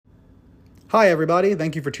Hi everybody,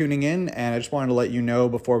 thank you for tuning in, and I just wanted to let you know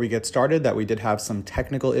before we get started that we did have some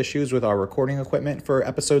technical issues with our recording equipment for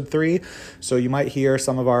episode 3, so you might hear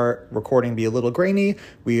some of our recording be a little grainy.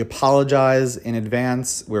 We apologize in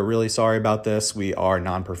advance. We're really sorry about this. We are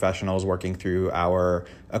non-professionals working through our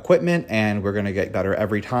equipment, and we're going to get better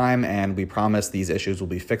every time, and we promise these issues will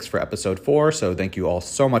be fixed for episode 4, so thank you all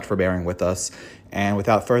so much for bearing with us. And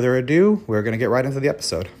without further ado, we're going to get right into the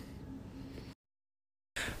episode.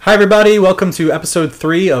 Hi everybody, welcome to episode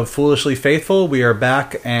 3 of Foolishly Faithful. We are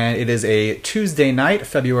back and it is a Tuesday night,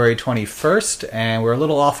 February 21st, and we're a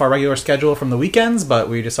little off our regular schedule from the weekends, but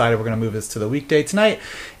we decided we're going to move this to the weekday tonight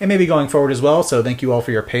and maybe going forward as well. So thank you all for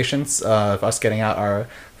your patience of us getting out our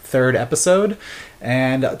third episode.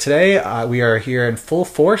 And today we are here in full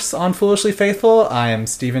force on Foolishly Faithful. I am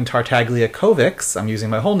Stephen Tartaglia-Kovics. I'm using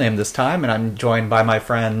my whole name this time, and I'm joined by my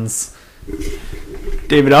friends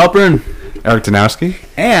David Alpern, Eric Danowski,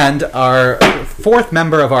 and our fourth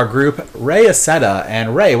member of our group, Ray Aceta.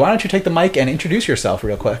 And Ray, why don't you take the mic and introduce yourself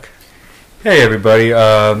real quick? Hey everybody,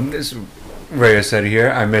 this is Ray Aceta here.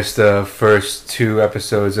 I missed the first 2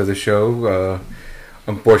 episodes of the show.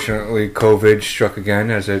 Unfortunately, COVID struck again,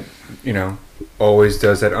 as it, always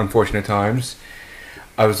does at unfortunate times.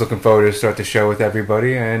 I was looking forward to start the show with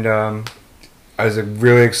everybody, and I was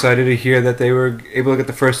really excited to hear that they were able to get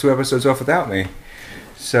the first 2 episodes off without me.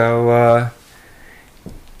 So,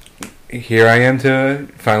 here I am to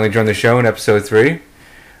finally join the show in episode 3.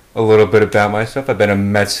 A little bit about myself. I've been a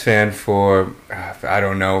Mets fan for,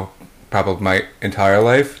 probably my entire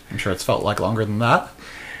life. I'm sure it's felt like longer than that.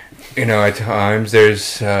 At times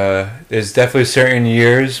there's definitely certain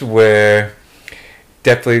years where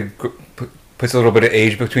definitely puts a little bit of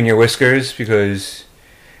age between your whiskers because,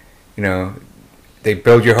 they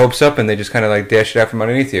build your hopes up and they just kind of like dash it out from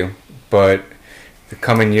underneath you. But the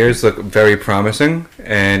coming years look very promising,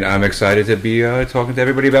 and I'm excited to be talking to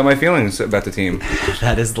everybody about my feelings about the team.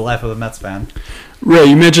 That is the life of a Mets fan. Ray,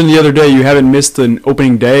 you mentioned the other day you haven't missed an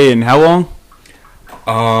opening day in how long?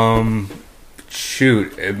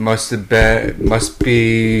 It must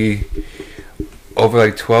be over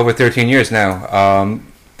like 12 or 13 years now.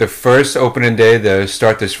 The first opening day to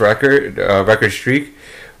start this record streak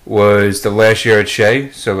was the last year at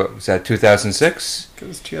Shea, so was that 2006? It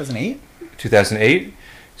was 2008. 2008.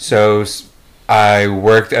 So I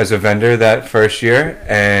worked as a vendor that first year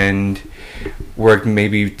and worked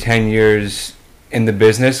maybe 10 years in the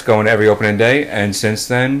business, going to every opening day, and since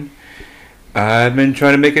then I've been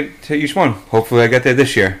trying to make it to each one. Hopefully I get there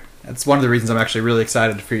this year. That's one of the reasons I'm actually really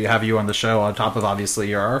excited for you to have you on the show, on top of obviously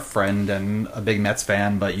you're our friend and a big Mets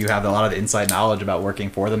fan, but you have a lot of inside knowledge about working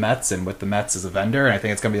for the Mets and with the Mets as a vendor, and I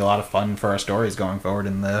think it's going to be a lot of fun for our stories going forward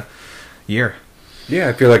in the year. Yeah,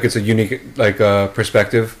 I feel like it's a unique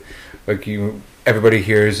perspective. Everybody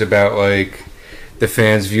hears about the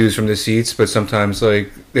fans' views from the seats, but sometimes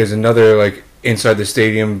there's another inside the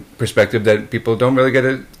stadium perspective that people don't really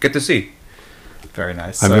get to see. Very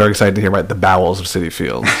nice. I'm very excited to hear about the bowels of Citi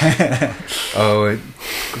Field.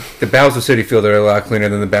 The bowels of Citi Field are a lot cleaner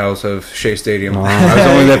than the bowels of Shea Stadium. I was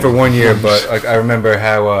only there for 1 year, but I remember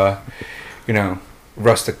how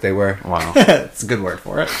rustic they were. Wow, that's a good word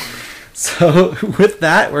for it. So with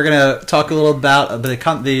that, we're going to talk a little about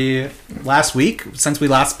the last week, since we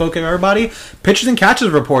last spoke to everybody. Pitchers and catches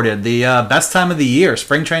reported the best time of the year.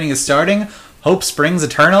 Spring training is starting. Hope springs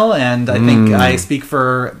eternal, and I think I speak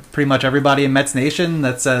for pretty much everybody in Mets Nation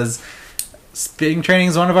that says spring training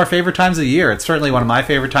is one of our favorite times of the year. It's certainly one of my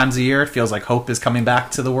favorite times of the year. It feels like hope is coming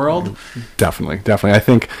back to the world. Definitely. I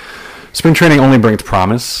think spring training only brings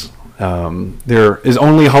promise. There is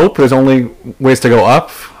only hope. There's only ways to go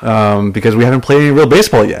up because we haven't played any real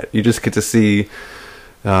baseball yet. You just get to see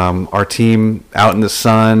our team out in the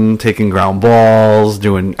sun, taking ground balls,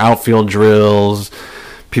 doing outfield drills,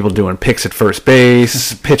 people doing picks at first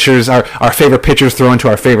base, pitchers, our favorite pitchers throwing to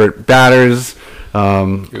our favorite batters.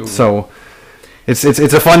 So it's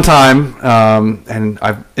a fun time, and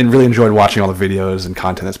I've really enjoyed watching all the videos and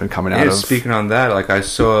content that's been coming out of. Speaking on that, I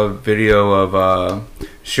saw a video of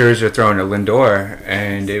Scherzer throwing to Lindor,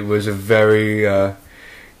 and it was a very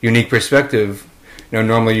unique perspective.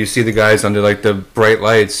 Normally you see the guys under the bright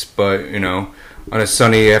lights, but on a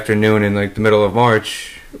sunny afternoon in the middle of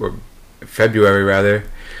March or February rather,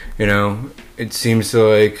 it seems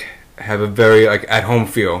to have a very at home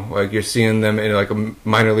feel. You're seeing them in a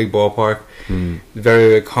minor league ballpark.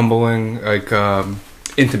 Very humbling,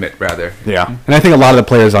 intimate rather. Yeah, and I think a lot of the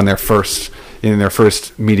players on their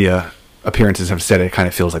first media appearances have said it kind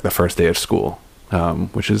of feels like the first day of school,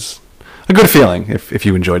 which is a good feeling if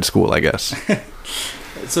you enjoyed school, I guess.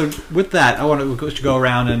 So with that, I want to go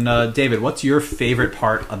around and David, what's your favorite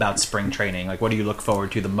part about spring training? Like, what do you look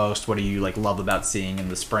forward to the most? What do you like love about seeing in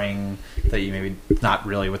the spring that you maybe not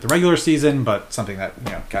really with the regular season, but something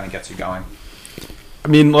that kind of gets you going? I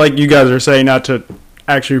mean, like you guys are saying, not to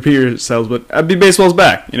actually repeat yourselves, but baseball's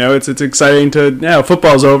back. It's exciting to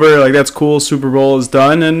football's over. Like, that's cool. Super Bowl is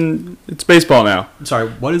done, and it's baseball now. Sorry,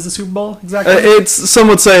 what is the Super Bowl exactly? Some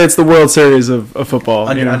would say it's the World Series of football.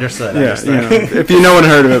 Understood. Yeah, understood. If no one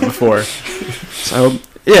heard of it before. So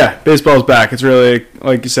yeah, baseball's back. It's really,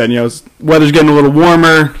 like you said, weather's getting a little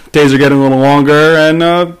warmer, days are getting a little longer, and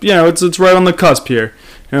it's right on the cusp here.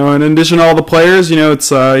 In addition to all the players,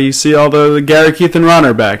 it's you see all the Gary, Keith, and Ron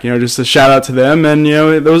are back. Just a shout out to them, and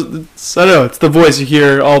it's the voice you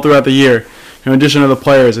hear all throughout the year. In addition to the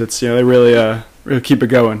players, it's they really keep it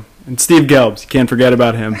going. And Steve Gelbs, you can't forget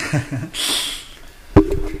about him.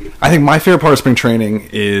 I think my favorite part of spring training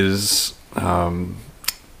is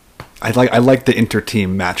I like the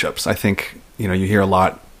inter-team matchups. I think you hear a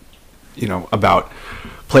lot about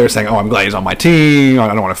players saying, "Oh, I'm glad he's on my team. I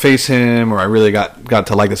don't want to face him," or "I really got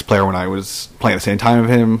to like this player when I was playing at the same time of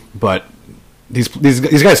him." But these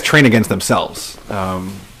guys train against themselves.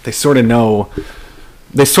 They sort of know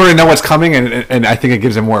what's coming, and I think it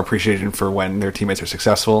gives them more appreciation for when their teammates are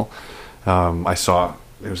successful. I saw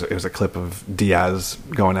it was a clip of Diaz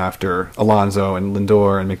going after Alonso and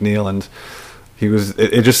Lindor and McNeil, and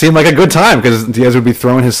it just seemed like a good time because Diaz would be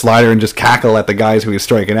throwing his slider and just cackle at the guys who he was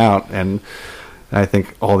striking out, and I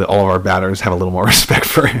think all of our batters have a little more respect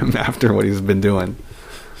for him after what he's been doing.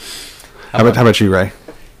 How about you, Ray?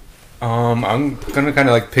 I'm gonna kind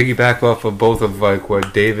of like piggyback off of both of like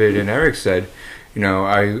what David and Eric said.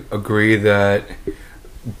 I agree that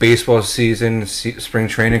baseball season, spring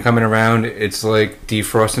training coming around, it's like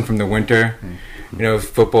defrosting from the winter.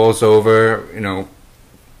 Football's over.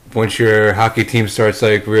 Once your hockey team starts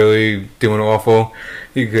like really doing awful,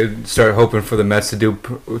 you could start hoping for the Mets to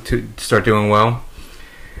start doing well.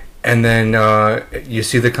 And then you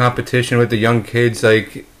see the competition with the young kids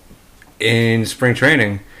like in spring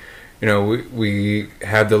training. We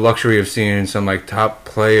have the luxury of seeing some like top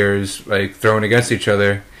players like throwing against each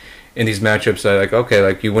other in these matchups. Like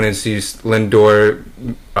you wouldn't see Lindor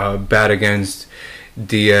bat against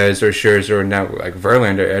Diaz or Scherzer, or now like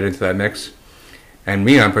Verlander added to that mix. And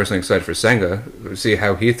I'm personally excited for Senga to see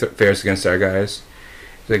how he fares against our guys.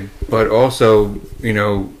 But also,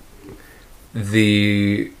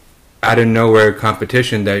 the out of nowhere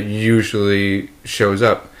competition that usually shows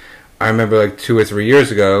up. I remember like 2 or 3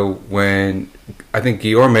 years ago when I think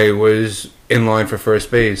Guillorme was in line for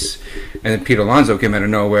first base, and then Pete Alonso came out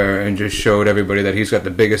of nowhere and just showed everybody that he's got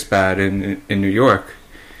the biggest bat in New York.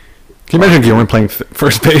 Can you imagine Guillorme playing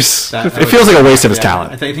first base? It feels like a waste of his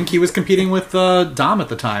talent. I think he was competing with Dom at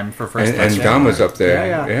the time for first base. And Dom was up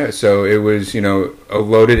there. Yeah. So it was, a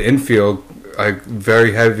loaded infield, like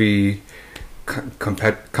very heavy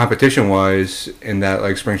competition-wise in that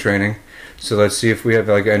like spring training. So let's see if we have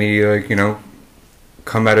like any like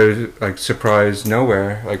come out of like surprise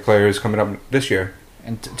nowhere like players coming up this year.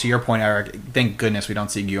 And to your point, Eric, thank goodness we don't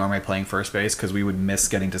see Guillorme playing first base because we would miss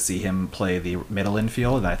getting to see him play the middle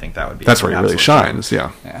infield, and I think that would be that's where he really shines.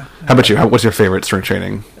 Yeah. How about you? What's your favorite spring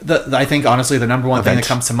training? I think honestly the number one thing that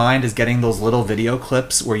comes to mind is getting those little video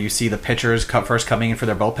clips where you see the pitchers first coming in for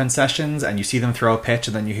their bullpen sessions, and you see them throw a pitch,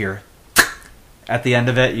 and then you hear at the end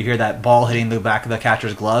of it, you hear that ball hitting the back of the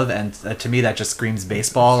catcher's glove, and to me that just screams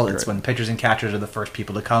baseball. It's when pitchers and catchers are the first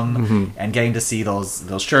people to come, and getting to see those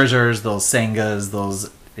Scherzers, those Sengas, those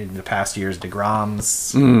in the past years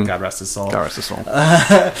DeGroms, God rest his soul. God rest his soul.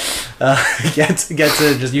 Get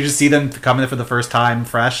to just see them coming in for the first time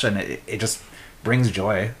fresh, and it just brings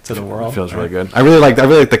joy to the world. It feels really good. I really like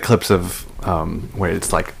the clips of where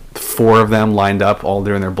it's like 4 of them lined up all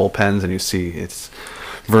during their bullpens, and you see it's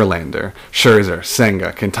Verlander, Scherzer,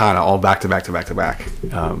 Senga, Quintana, all back to back to back to back,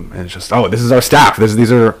 and it's just this is our staff.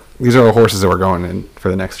 These are our horses that we're going in for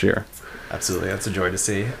the next year. Absolutely, that's a joy to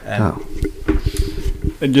see. And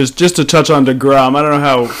And just to touch on DeGrom, I don't know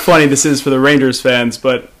how funny this is for the Rangers fans,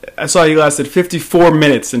 but I saw he lasted 54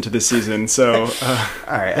 minutes into the season, so all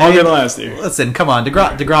right, longer than last year. Listen, come on,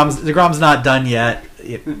 DeGrom's not done yet.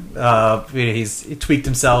 He tweaked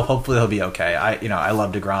himself. Hopefully he'll be okay. I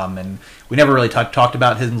love DeGrom, and we never really talked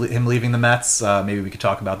about him leaving the Mets. Maybe we could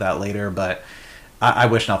talk about that later, but I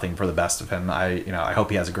wish nothing for the best of him. I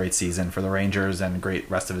hope he has a great season for the Rangers and a great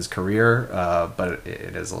rest of his career. But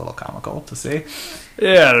it is a little comical to see.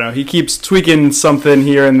 Yeah, I don't know. He keeps tweaking something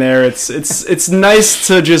here and there. It's nice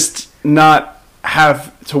to just not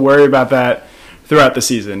have to worry about that throughout the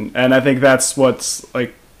season, and I think that's what's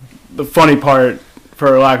like the funny part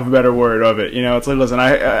for lack of a better word of it. You know, it's like, listen,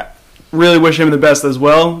 I really wish him the best as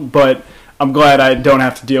well, but I'm glad I don't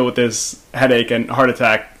have to deal with this headache and heart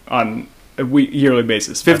attack on a yearly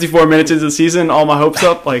basis. 54 minutes into the season, all my hopes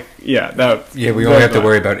up. Like, yeah, we only have to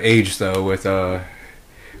worry about age though with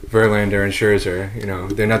Verlander and Scherzer. You know,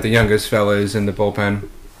 they're not the youngest fellas in the bullpen.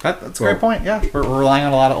 That's a great point. Yeah, we're relying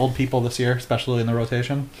on a lot of old people this year, especially in the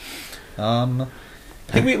rotation.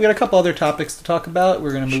 I think we got a couple other topics to talk about.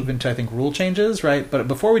 We're going to move into, I think, rule changes, right? But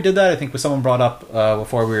before we did that, I think someone brought up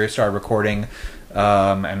before we started recording,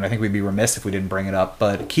 and I think we'd be remiss if we didn't bring it up,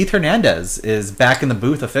 but Keith Hernandez is back in the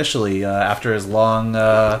booth officially after his long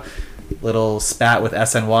little spat with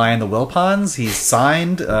SNY and the Wilpons. He's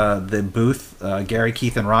signed. The booth, Gary,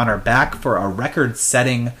 Keith, and Ron are back for a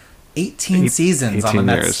record-setting 18 seasons on the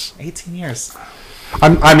Mets. 18 years.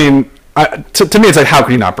 I mean, to me, it's like, how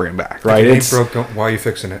can you not bring him back, right? If it ain't broke, why are you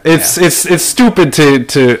fixing it? It's stupid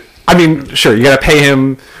to. I mean, sure, you got to pay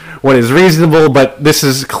him what is reasonable, but this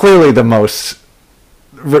is clearly the most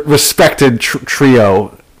respected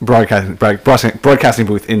trio broadcasting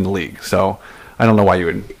booth in the league. So I don't know why you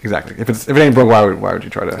would exactly. If it ain't broke, why would you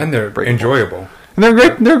try to? And they're enjoyable. And they're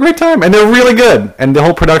great. They're a great time, and they're really good. And the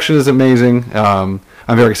whole production is amazing.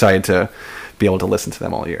 I'm very excited to be able to listen to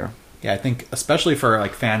them all year. Yeah, I think especially for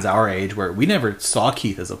like fans our age, where we never saw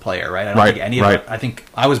Keith as a player, right? I don't think any of it. I think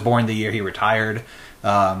I was born the year he retired.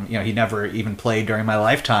 He never even played during my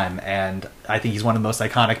lifetime, and I think he's one of the most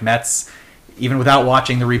iconic Mets. Even without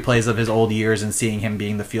watching the replays of his old years and seeing him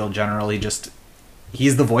being the field generally,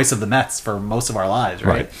 he's the voice of the Mets for most of our lives,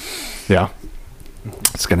 right? Yeah,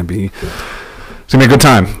 it's gonna be a good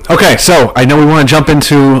time. Okay, so I know we want to jump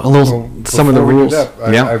into a little some of the rules.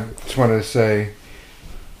 I just wanted to say,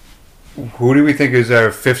 who do we think is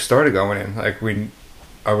our fifth starter going in?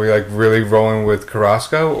 Are we like really rolling with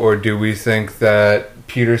Carrasco, or do we think that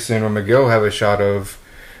Peterson or McGill have a shot of,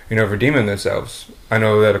 redeeming themselves? I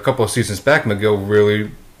know that a couple of seasons back, McGill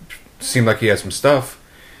really seemed like he had some stuff.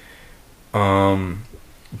 I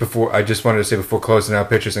just wanted to say before closing out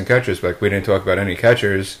pitchers and catchers, we didn't talk about any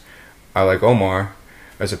catchers. I like Omar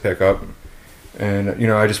as a pickup, and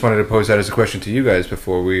I just wanted to pose that as a question to you guys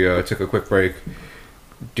before we took a quick break.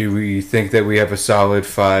 Do we think that we have a solid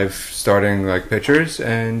 5 starting pitchers,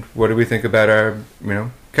 and what do we think about our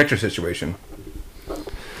catcher situation?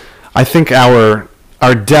 I think our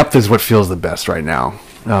depth is what feels the best right now.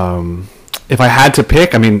 If I had to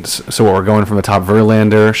pick, so we're going from the top: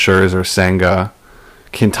 Verlander, Scherzer, Senga,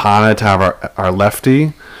 Quintana to have our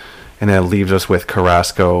lefty, and then it leaves us with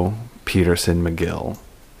Carrasco, Peterson, McGill.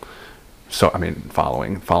 So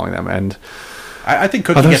following them, and I think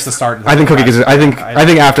Cookie gets the start. I think Cookie gets. I think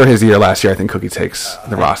after his year last year, I think Cookie takes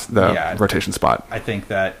the rotation spot. I think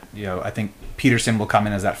that I think Peterson will come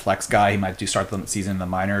in as that flex guy. He might start the season in the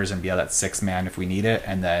minors and be that 6th man if we need it,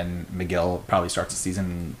 and then McGill probably starts the season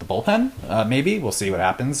in the bullpen. Maybe we'll see what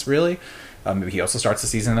happens. Really, maybe he also starts the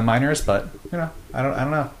season in the minors. But I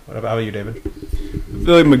don't know. What about you, David? I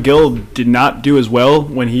feel like McGill did not do as well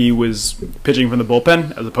when he was pitching from the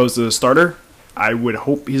bullpen as opposed to the starter. I would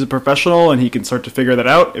hope he's a professional and he can start to figure that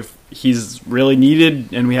out. If he's really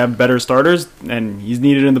needed and we have better starters and he's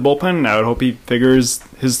needed in the bullpen, I would hope he figures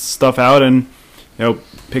his stuff out and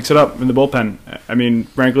picks it up in the bullpen.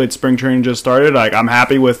 Frankly, spring training just started. I'm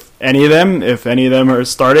happy with any of them if any of them are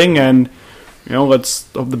starting, and let's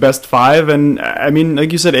hope the best 5. And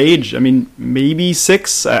like you said, age. Maybe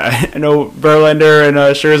 6. I know Verlander and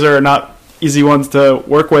Scherzer are not easy ones to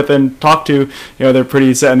work with and talk to. They're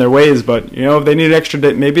pretty set in their ways, but if they need an extra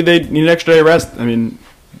day, maybe they need an extra day of rest.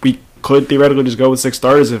 We could theoretically just go with 6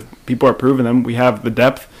 starters if people are proving them. We have the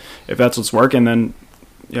depth. If that's what's working, then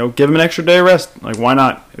give them an extra day of rest. Why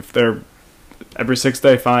not? If they're every 6th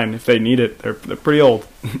day, fine. If they need it, they're pretty old.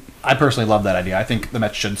 I personally love that idea. I think the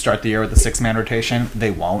Mets should start the year with a 6-man rotation. They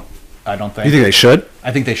won't. I don't think. You think they should?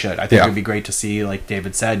 I think they should. I think it would be great to see, like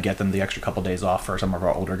David said, get them the extra couple days off for some of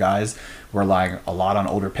our older guys. We're relying a lot on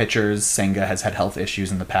older pitchers. Senga has had health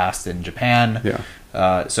issues in the past in Japan.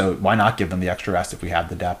 Yeah. So why not give them the extra rest if we have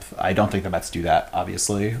the depth? I don't think the Mets do that,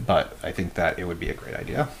 obviously, but I think that it would be a great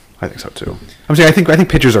idea. I think so too. I think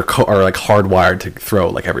pitchers are hardwired to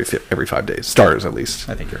throw every 5 days. Starters, at least.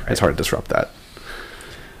 I think you're right. It's hard to disrupt that.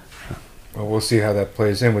 Well, we'll see how that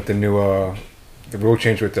plays in with the new the rule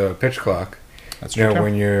change with the pitch clock. That's true.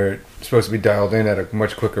 When you're supposed to be dialed in at a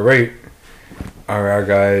much quicker rate, are our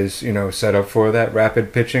guys set up for that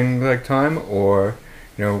rapid pitching time, or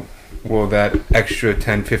will that extra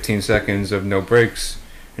 10-15 seconds of no breaks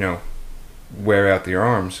wear out your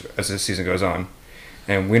arms as the season goes on?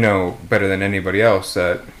 And we know better than anybody else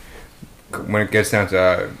that when it gets down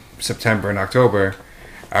to September and October,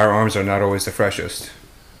 our arms are not always the freshest.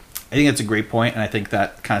 I think it's a great point, and I think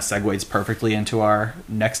that kind of segues perfectly into our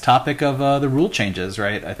next topic of the rule changes,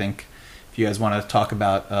 right? I think if you guys want to talk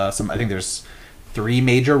about I think there's 3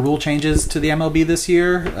 major rule changes to the MLB this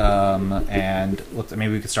year, and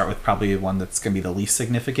maybe we could start with probably one that's going to be the least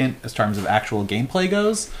significant as terms of actual gameplay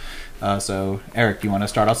goes. So, Eric, do you want to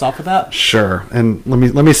start us off with that? Sure. And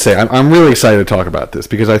let me say, I'm really excited to talk about this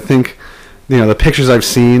because I think, the pictures I've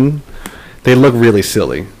seen, they look really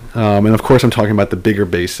silly. And of course, I'm talking about the bigger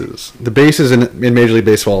bases. The bases in Major League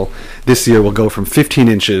Baseball this year will go from 15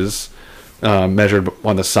 inches measured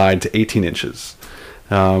on the side to 18 inches.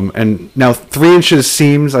 And now 3 inches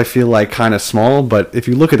seems, I feel like, kind of small, but if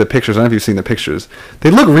you look at the pictures, I don't know if you've seen the pictures,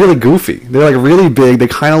 they look really goofy. They're like really big. They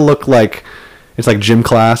kind of look like it's like gym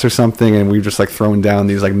class or something, and we've just like thrown down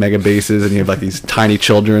these like mega bases, and you have like these tiny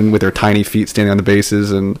children with their tiny feet standing on the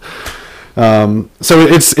bases, and so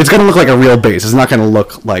it's going to look like a real base. It's not going to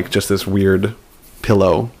look like just this weird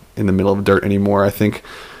pillow in the middle of dirt anymore. I think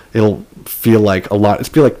it'll feel like a lot.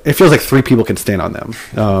 It feels like 3 people can stand on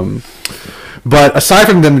them. But aside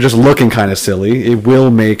from them just looking kind of silly, it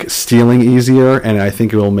will make stealing easier, and I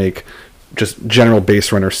think it will make just general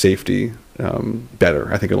base runner safety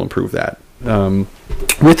better. I think it'll improve that.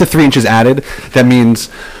 With the 3 inches added, that means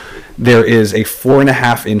there is a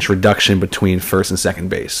 4.5-inch reduction between first and second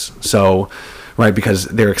base. So, right, because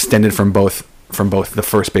they're extended from both the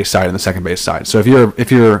first base side and the second base side. So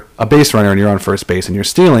if you're a base runner and you're on first base and you're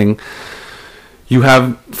stealing, you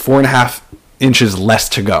have 4.5 inches less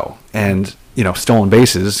to go, and stolen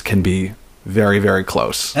bases can be very, very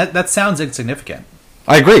close. That sounds insignificant.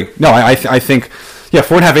 I agree. No, I think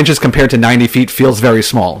 4.5 inches compared to 90 feet feels very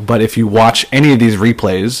small. But if you watch any of these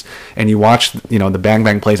replays and you watch, the bang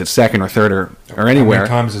bang plays at second or third or anywhere.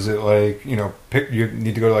 How many times is it like, you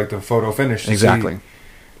need to go to like the photo finish to exactly. see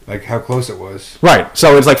like how close it was. Right.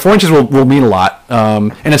 So it's like 4 inches will mean a lot.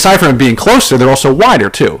 And aside from it being closer, they're also wider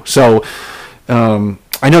too. So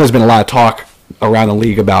I know there's been a lot of talk around the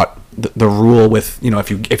league about the rule with,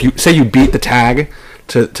 if you say you beat the tag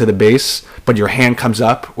to the base, but your hand comes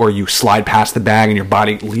up, or you slide past the bag and your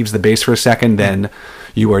body leaves the base for a second, then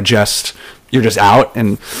you're just out.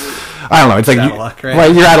 And I don't know. It's like out of luck, right?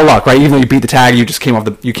 Right, you're out of luck, right? Even though you beat the tag, you just came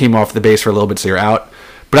off the base for a little bit, so you're out.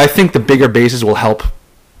 But I think the bigger bases will help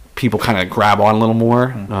people kind of grab on a little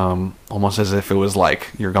more, almost as if it was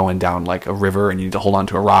like you're going down like a river and you need to hold on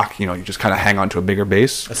to a rock. You just kind of hang on to a bigger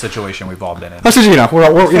base. A situation we've all been in. That's just,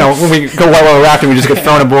 we're when we go while rafting, we just get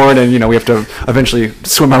thrown aboard, and we have to eventually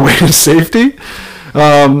swim our way to safety.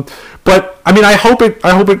 But I mean, I hope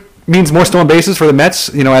it means more stolen bases for the Mets.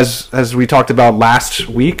 As we talked about last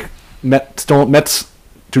week, Mets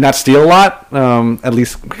do not steal a lot, at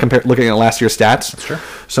least looking at last year's stats. That's true.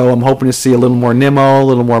 So I'm hoping to see a little more Nimmo, a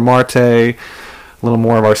little more Marte, a little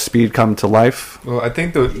more of our speed come to life. Well, I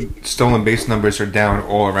think the stolen base numbers are down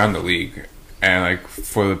all around the league, and like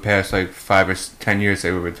for the past like 5 or 10 years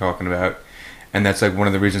they were talking about, and that's like one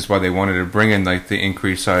of the reasons why they wanted to bring in like the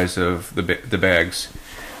increased size of the bags.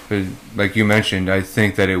 But like you mentioned, I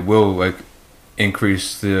think that it will like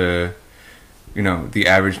increase the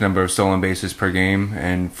average number of stolen bases per game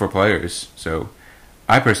and for players. So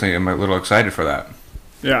I personally am a little excited for that.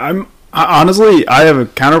 Yeah, honestly, I have a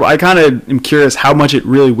counter. I kind of am curious how much it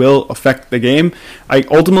really will affect the game.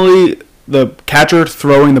 Ultimately, the catcher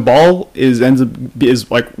throwing the ball is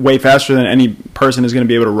like way faster than any person is going to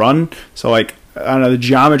be able to run. So like, I don't know, the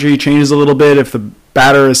geometry changes a little bit. If the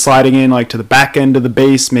batter is sliding in like to the back end of the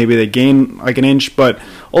base, maybe they gain like an inch, but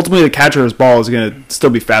ultimately the catcher's ball is going to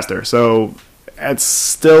still be faster. So it's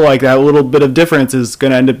still like that little bit of difference is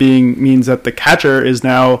going to end up means that the catcher is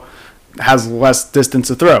now has less distance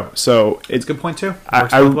to throw. So it's a good point too.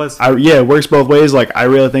 It works both ways. Like I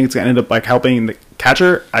really think it's going to end up like helping the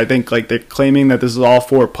catcher. I think like they're claiming that this is all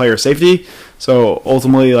for player safety. So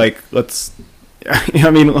ultimately, like let's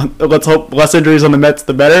hope less injuries on the Mets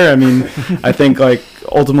the better. I mean, I think like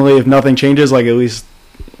ultimately if nothing changes, like at least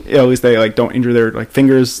they like don't injure their like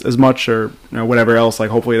fingers as much or whatever else. Like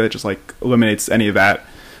hopefully that just like eliminates any of that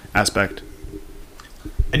aspect.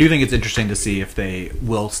 I do think it's interesting to see if they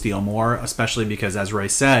will steal more, especially because, as Ray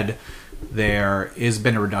said, there has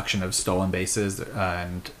been a reduction of stolen bases,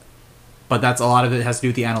 but that's a lot of it has to do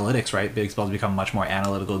with the analytics, right? Baseball's become a much more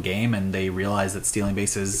analytical game, and they realize that stealing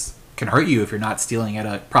bases can hurt you if you're not stealing at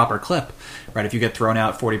a proper clip, right? If you get thrown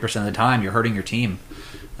out 40% of the time, you're hurting your team.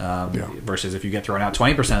 Versus if you get thrown out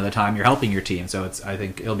 20% of the time, you're helping your team. So I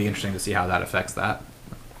think it'll be interesting to see how that affects that.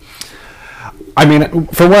 I mean,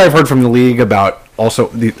 from what I've heard from the league about also,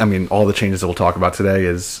 all the changes that we'll talk about today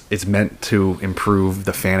it's meant to improve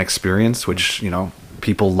the fan experience, which,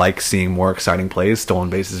 people like seeing more exciting plays. Stolen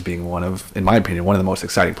bases being one of, in my opinion, one of the most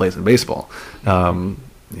exciting plays in baseball.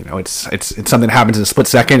 It's something that happens in a split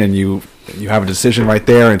second, and you have a decision right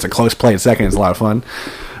there. And it's a close play in second. It's a lot of fun.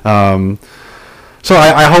 So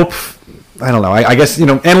I hope, I don't know. I guess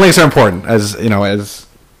analytics are important as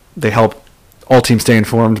they help all teams stay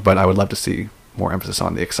informed. But I would love to see more emphasis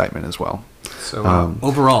on the excitement as well. So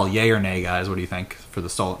overall, yay or nay, guys? What do you think for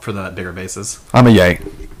the bigger bases? I'm a yay.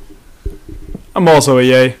 I'm also a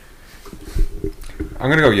yay. I'm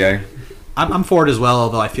gonna go yay. I'm for it as well,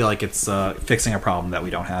 although I feel like it's fixing a problem that we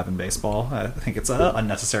don't have in baseball. I think it's an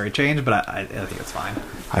unnecessary change, but I think it's fine.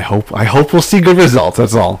 I hope we'll see good results.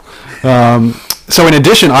 That's all. So in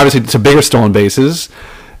addition, obviously, to bigger stolen bases,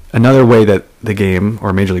 another way that the game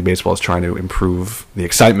or Major League Baseball is trying to improve the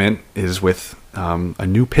excitement is with a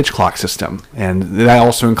new pitch clock system, and that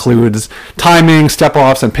also includes timing,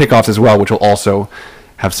 step-offs, and pickoffs as well, which will also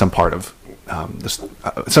have some part of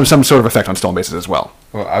some sort of effect on stolen bases as well.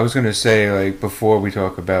 Well, I was gonna say, like, before we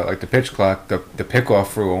talk about like the pitch clock, the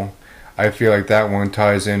pickoff rule, I feel like that one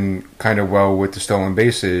ties in kind of well with the stolen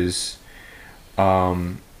bases.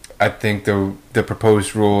 I think the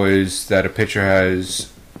proposed rule is that a pitcher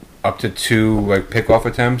has up to 2 like pickoff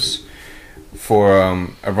attempts for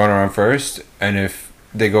a runner on first, and if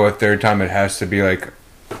they go a third time, it has to be a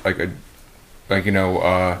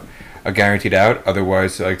guaranteed out.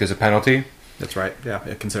 Otherwise, like, there's a penalty. That's right. Yeah,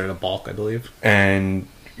 considered a balk, I believe. And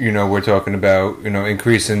we're talking about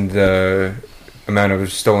increasing the amount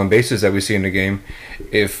of stolen bases that we see in the game.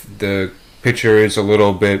 If the pitcher is a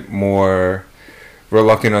little bit more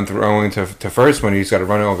reluctant on throwing to first when he's got a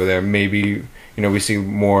runner over there, maybe we see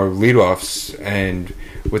more leadoffs, and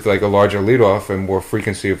with like a larger leadoff and more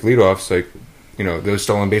frequency of leadoffs, like those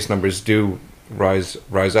stolen base numbers do rise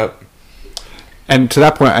up. And to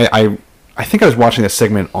that point, I think I was watching a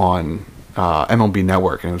segment on MLB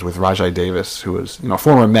Network, and it was with Rajai Davis, who was a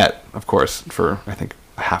former Met, of course, for I think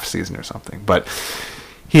a half season or something. But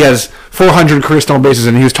he has 400 career stolen bases,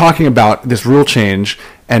 and he was talking about this rule change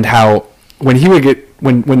and how when he would get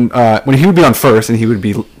when he would be on first and he would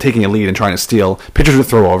be taking a lead and trying to steal, pitchers would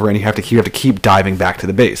throw over, and you have to keep diving back to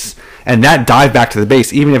the base. And that dive back to the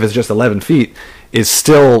base, even if it's just 11 feet, is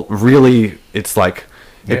still really, it's like,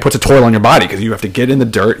 it puts a toil on your body because you have to get in the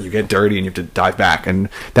dirt, you get dirty, and you have to dive back. And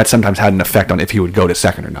that sometimes had an effect on if he would go to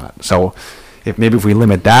second or not. So if we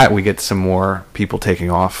limit that, we get some more people taking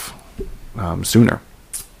off sooner.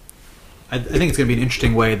 I think it's going to be an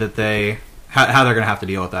interesting way that how they're going to have to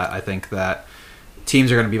deal with that. I think that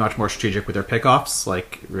teams are going to be much more strategic with their pickoffs,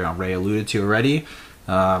 like Ray alluded to already,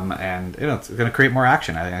 and it's going to create more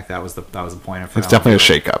action. I think that was the point of it. It's definitely a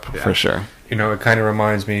shake-up for sure. It kind of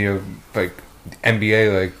reminds me of like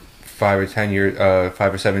NBA, like 5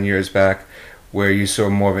 or 7 years back, where you saw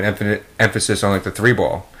more of an emphasis on like the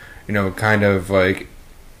 3-ball. Kind of like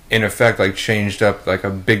in effect like changed up like a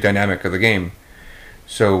big dynamic of the game.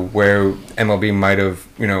 So where MLB might have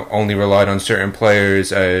only relied on certain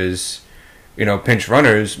players as pinch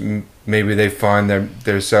runners, maybe they find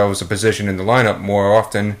themselves a position in the lineup more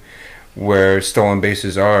often where stolen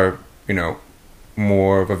bases are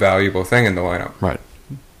more of a valuable thing in the lineup. Right.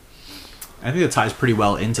 I think that ties pretty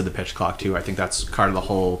well into the pitch clock too. I think that's part of the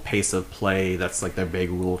whole pace of play. That's like their big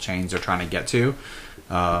rule change they're trying to get to.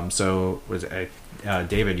 So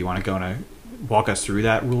David, you want to go and walk us through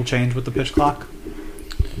that rule change with the pitch clock?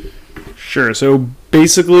 Sure. So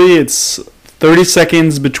basically, it's 30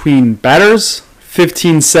 seconds between batters,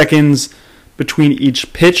 15 seconds between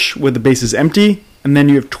each pitch with the bases empty, and then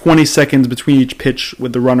you have 20 seconds between each pitch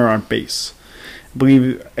with the runner on base. I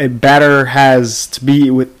believe a batter has to be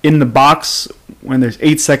in the box when there's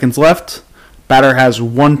 8 seconds left. Batter has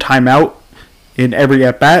 1 timeout in every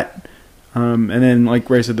at-bat, and then, like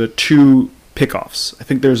Ray said, the 2 pickoffs. I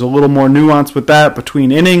think there's a little more nuance with that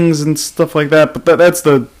between innings and stuff like that, but that's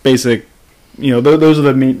the basic, those are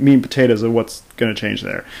the meat and potatoes of what's going to change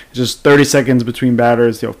there. It's just 30 seconds between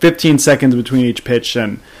batters, 15 seconds between each pitch,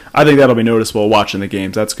 and I think that'll be noticeable watching the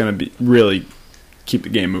games. That's going to be really keep the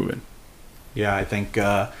game moving. Yeah, I think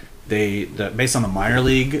based on the minor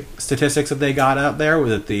league statistics that they got out there,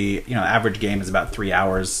 that the average game is about 3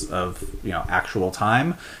 hours of actual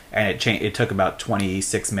time, and it took about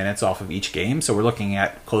 26 minutes off of each game. So we're looking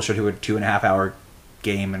at closer to a 2.5 hour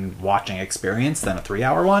game and watching experience than a 3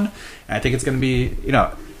 hour one. And I think it's going to be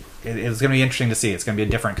it's going to be interesting to see. It's going to be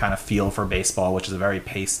a different kind of feel for baseball, which is a very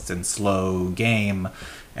paced and slow game.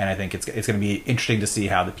 And I think it's going to be interesting to see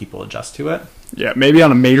how the people adjust to it. Yeah, maybe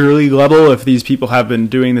on a major league level, if these people have been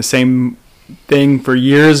doing the same thing for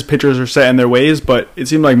years, pitchers are set in their ways, but it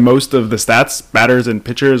seemed like most of the stats, batters and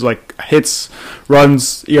pitchers, like hits,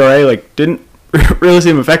 runs, ERA, like didn't really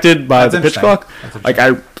seem affected by That's the pitch interesting. clock. Like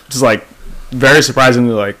I just like very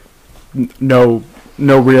surprisingly like no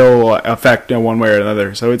real effect one way or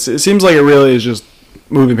another. So it seems like it really is just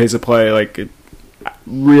moving pace of play. Like it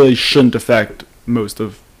really shouldn't affect most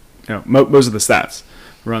of most of the stats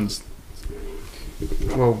runs.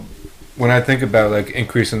 Well, when I think about like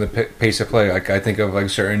increasing the pace of play, like I think of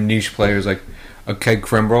like certain niche players, like a Craig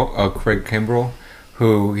Kimbrell,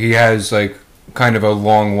 who he has like kind of a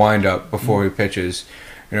long wind up before he pitches.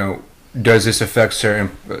 You know, does this affect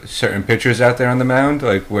certain pitchers out there on the mound,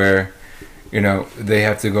 like where they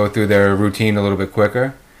have to go through their routine a little bit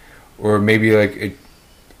quicker, or maybe like it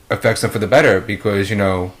affects them for the better because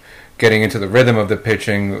getting into the rhythm of the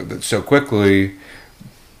pitching so quickly.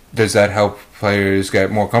 Does that help players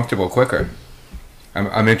get more comfortable quicker?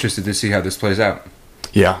 I'm interested to see how this plays out.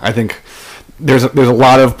 Yeah, I think there's a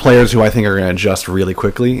lot of players who I think are going to adjust really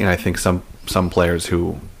quickly, and I think some players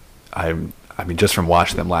who I mean, just from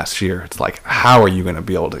watching them last year, it's like, how are you going to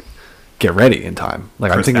be able to get ready in time?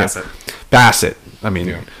 Like Chris I'm thinking Bassett. I mean,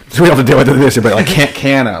 we don't have to deal with it this year, but like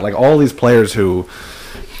Canna, like all these players who.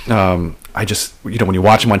 I just, when you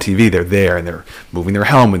watch them on TV, they're there and they're moving their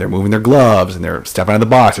helmet, they're moving their gloves, and they're stepping out of the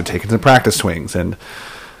box, they're taking some practice swings, and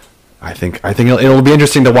I think it'll be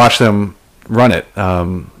interesting to watch them run it.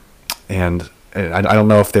 And I don't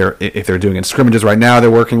know if they're doing it in scrimmages right now, they're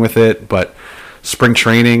working with it, but spring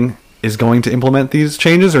training is going to implement these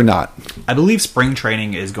changes or not? I believe spring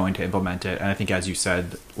training is going to implement it, and I think, as you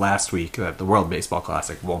said last week, that the World Baseball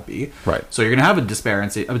Classic won't be. Right. So you're going to have a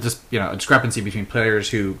discrepancy between players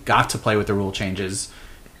who got to play with the rule changes,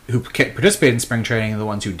 who participated in spring training, and the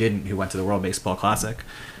ones who didn't, who went to the World Baseball Classic.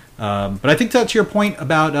 But I think to your point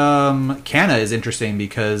about Canna is interesting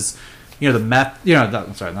because the Mets,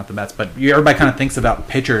 not the Mets, but everybody kind of thinks about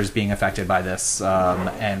pitchers being affected by this,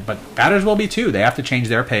 but batters will be too. They have to change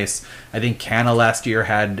their pace. I think Canna last year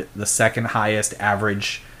had the second highest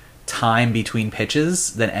average time between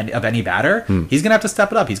pitches of any batter. He's gonna have to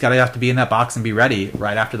step it up. He's got to have to be in that box and be ready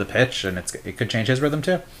right after the pitch, and it could change his rhythm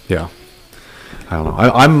too. Yeah. I don't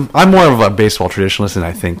know. I'm more of a baseball traditionalist, and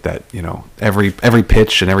I think that every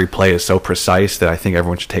pitch and every play is so precise that I think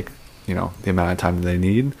everyone should take the amount of time that they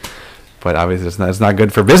need. But obviously, it's not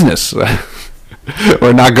good for business,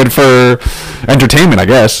 or not good for entertainment, I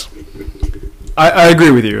guess. I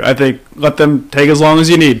agree with you. I think let them take as long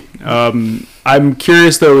as you need. I'm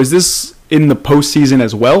curious though, is this in the postseason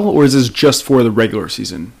as well, or is this just for the regular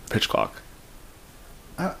season pitch clock?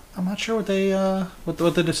 I'm not sure what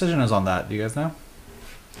the decision is on that. Do you guys know?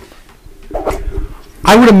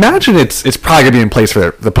 I would imagine it's probably going to be in place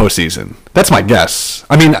for the postseason. That's my guess.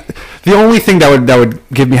 I mean, the only thing that would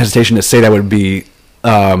give me hesitation to say that would be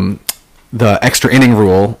the extra inning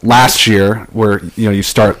rule last year, where you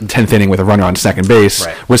start the 10th inning with a runner on second base,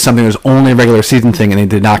 right, was something that was only a regular season thing, and they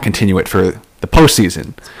did not continue it for the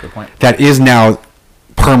postseason. That's a good point. That is now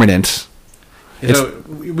permanent. So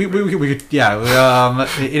it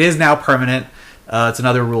is now permanent. It's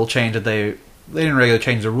another rule change that they didn't really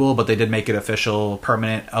change the rule, but they did make it official,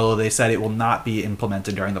 permanent, although they said it will not be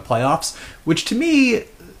implemented during the playoffs, which to me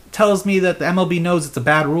tells me that the MLB knows it's a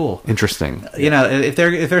bad rule. Interesting. If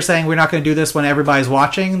they're saying we're not going to do this when everybody's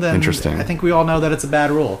watching, then Interesting. I think we all know that it's a bad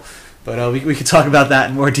rule. But we could talk about that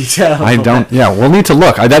in more detail. We'll need to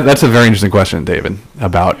look. That's a very interesting question, David,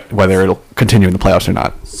 about whether it'll continue in the playoffs or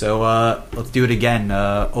not. So let's do it again.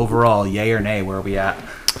 Overall, yay or nay, where are we at?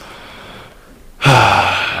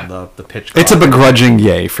 On the pitch clock. It's a begrudging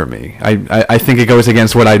yay for me. I think it goes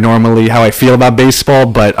against how I feel about baseball,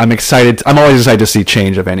 but I'm excited. I'm always excited to see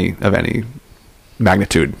change of any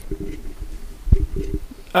magnitude.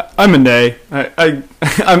 I'm a nay. I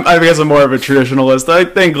guess I'm more of a traditionalist. I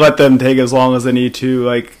think let them take as long as they need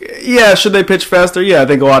to. Should they pitch faster? Yeah, I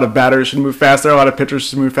think a lot of batters should move faster. A lot of pitchers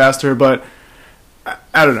should move faster. But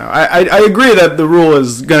I don't know. I agree that the rule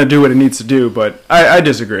is going to do what it needs to do, but I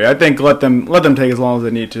disagree. I think let them take as long as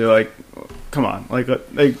they need to. Come on.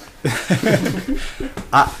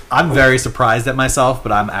 I'm very surprised at myself,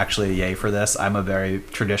 but I'm actually a yay for this. I'm a very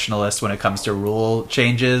traditionalist when it comes to rule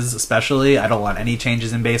changes, especially. I don't want any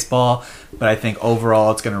changes in baseball, but I think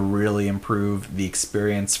overall it's going to really improve the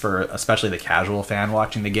experience for especially the casual fan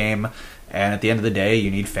watching the game. And at the end of the day,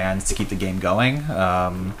 you need fans to keep the game going.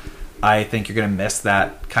 I think you're going to miss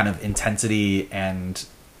that kind of intensity and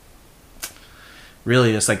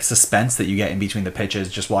really just suspense that you get in between the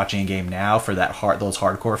pitches just watching a game now for those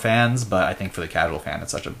hardcore fans. But I think for the casual fan,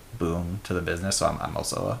 it's such a boom to the business. So I'm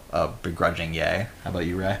also a begrudging yay. How about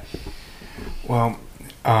you, Ray? Well,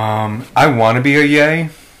 I want to be a yay,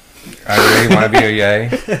 I really want to be a yay.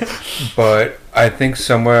 But I think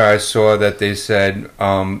somewhere I saw that they said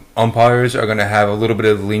umpires are going to have a little bit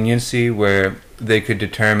of leniency where they could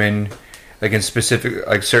determine, like in specific,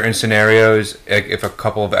 like certain scenarios, like if a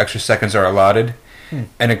couple of extra seconds are allotted.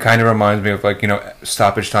 And it kind of reminds me of like,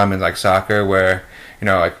 stoppage time in like soccer where,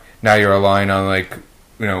 like now you're relying on like,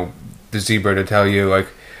 the zebra to tell you like,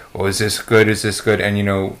 well, is this good? Is this good? And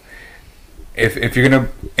if you're going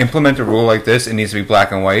to implement a rule like this, it needs to be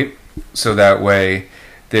black and white. So that way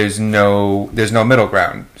there's no middle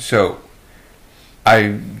ground. So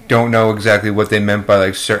I don't know exactly what they meant by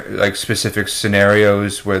like specific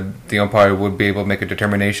scenarios where the umpire would be able to make a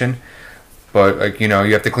determination. But like you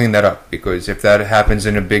have to clean that up because if that happens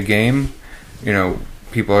in a big game,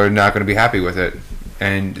 people are not going to be happy with it.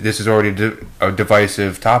 And this is already a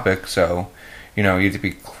divisive topic, so you have to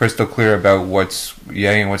be crystal clear about what's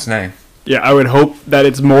yay and what's nay. Yeah, I would hope that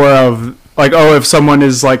it's more of like, if someone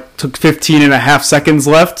is like took 15 and a half seconds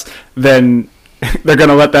left, then they're going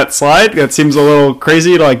to let that slide. That seems a little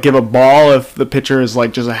crazy to like give a ball if the pitcher is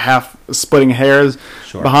like just a half splitting hairs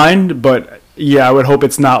behind, but yeah, I would hope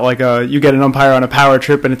it's not like you get an umpire on a power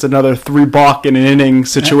trip and it's another 3 balk in an inning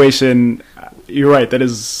situation. You're right. That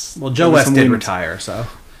is. Well, Joe West did retire, so.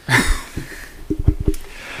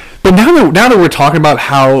 But now that we're talking about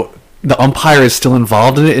how the umpire is still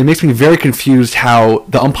involved in it, it makes me very confused how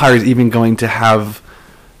the umpire is even going to have,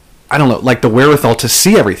 I don't know, like the wherewithal to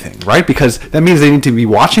see everything, right? Because that means they need to be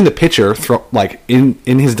watching the pitcher throw, like in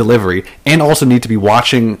his delivery, and also need to be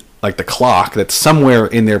watching like the clock that's somewhere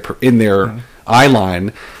in their eye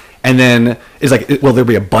line. And then is like, will there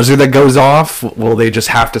be a buzzer that goes off? Will they just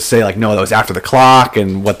have to say like, no, that was after the clock,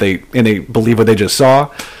 and they believe what they just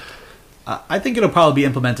saw? I think it'll probably be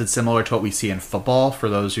implemented similar to what we see in football. For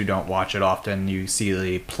those who don't watch it often, you see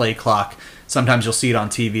the play clock. Sometimes you'll see it on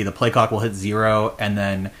TV. The play clock will hit 0, and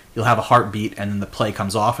then you'll have a heartbeat, and then the play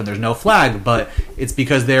comes off, and there's no flag. But it's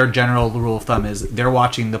because their general rule of thumb is they're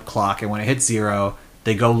watching the clock, and when it hits 0,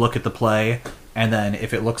 they go look at the play, and then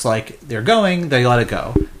if it looks like they're going, they let it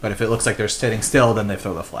go. But if it looks like they're sitting still, then they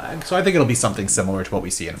throw the flag. So I think it'll be something similar to what we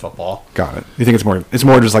see in football. Got it. You think it's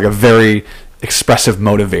more just like a very expressive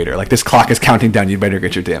motivator. Like, this clock is counting down, you better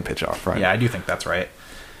get your damn pitch off, right? Yeah, I do think that's right.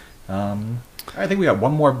 I think we got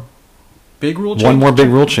one more big rule change. One more big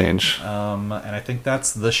rule change. And I think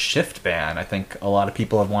that's the shift ban. I think a lot of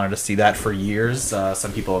people have wanted to see that for years.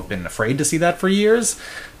 Some people have been afraid to see that for years.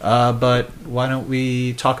 But why don't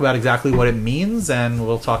we talk about exactly what it means, and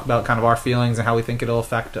we'll talk about kind of our feelings and how we think it'll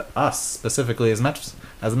affect us, specifically as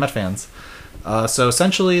Met fans. So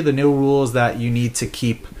essentially, the new rule is that you need to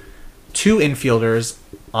keep 2 infielders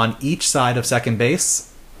on each side of second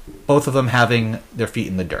base, both of them having their feet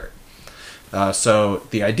in the dirt. So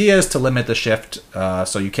the idea is to limit the shift,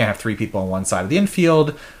 so you can't have 3 people on one side of the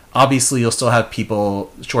infield. Obviously, you'll still have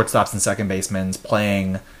people, shortstops and second basemen,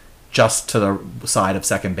 playing just to the side of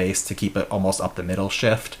second base to keep it almost up the middle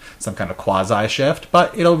shift, some kind of quasi shift.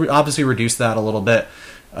 But it'll obviously reduce that a little bit.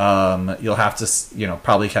 You'll have to,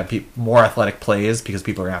 probably have more athletic plays because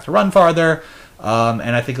people are going to have to run farther.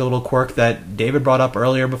 And I think a little quirk that David brought up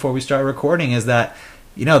earlier before we started recording is that,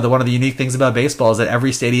 one of the unique things about baseball is that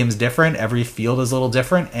every stadium is different, every field is a little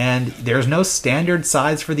different, and there's no standard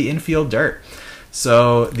size for the infield dirt.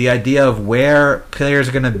 So the idea of where players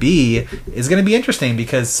are going to be is going to be interesting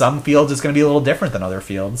because some fields is going to be a little different than other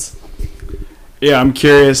fields. Yeah, I'm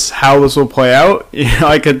curious how this will play out.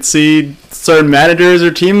 I could see certain managers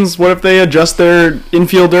or teams, what if they adjust their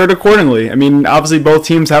infield dirt accordingly? I mean, obviously both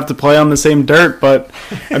teams have to play on the same dirt, but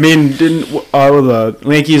I mean, didn't the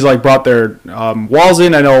Yankees brought their walls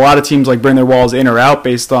in? I know a lot of teams bring their walls in or out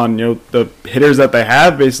based on the hitters that they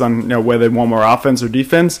have, based on whether they want more offense or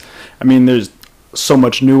defense. I mean, there's so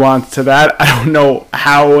much nuance to that. I don't know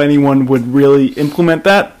how anyone would really implement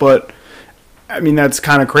that, but I mean, that's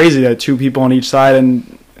kind of crazy that 2 people on each side,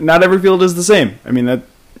 and not every field is the same. I mean, what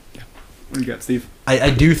do you got, Steve? I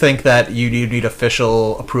do think that you need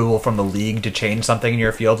official approval from the league to change something in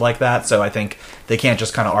your field like that, so I think they can't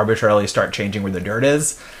just kind of arbitrarily start changing where the dirt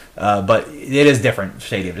is. But it is different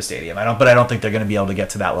stadium to stadium. I don't think they're going to be able to get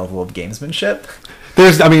to that level of gamesmanship.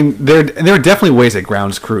 There are definitely ways that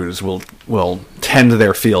grounds crews will tend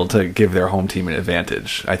their field to give their home team an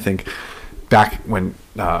advantage. I think back when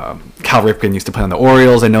Cal Ripken used to play on the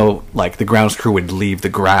Orioles, I know the grounds crew would leave the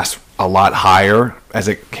grass a lot higher as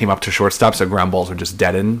it came up to shortstop, so ground balls would just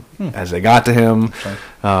deaden as they got to him.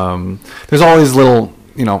 There's all these little,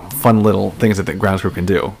 fun little things that the grounds crew can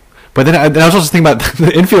do. But then I was also thinking about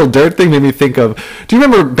the infield dirt thing. Made me think of. Do you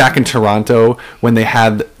remember back in Toronto when they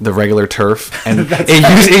had the regular turf and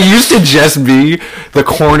it used to just be the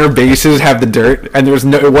corner bases have the dirt and there was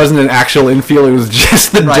no. It wasn't an actual infield. It was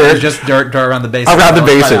just the Right, dirt. it was just dirt around the bases. Around the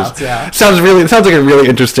bases. Cutouts, yeah. It sounds like a really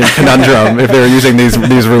interesting conundrum if they were using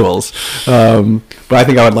these rules. But I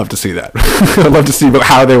think I would love to see that. I'd love to see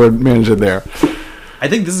how they would manage it there. I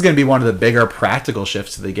think this is going to be one of the bigger practical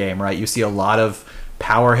shifts to the game, right? You see a lot of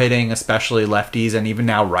power hitting, especially lefties and even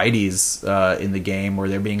now righties in the game, where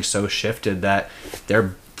they're being so shifted that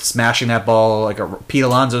they're smashing that ball, like Pete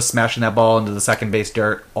Alonso smashing that ball into the second base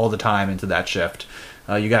dirt all the time into that shift.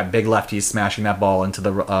 You got big lefties smashing that ball into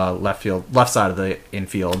the left side of the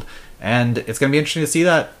infield, and it's going to be interesting to see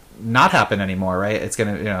that not happen anymore, right? It's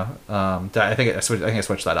going to, I think I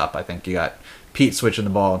switched that up. I think you got Pete switching the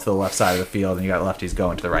ball into the left side of the field, and you got lefties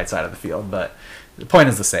going to the right side of the field, but the point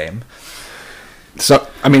is the same. So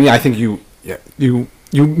I mean, yeah, I think you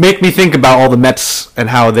make me think about all the Mets and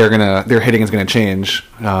how their hitting is gonna change.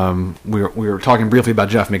 We were talking briefly about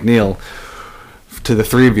Jeff McNeil. To the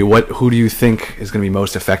three of you, who do you think is going to be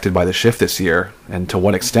most affected by the shift this year, and to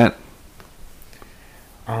what extent?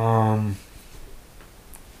 I'm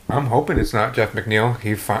hoping it's not Jeff McNeil.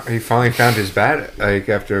 He finally found his bat like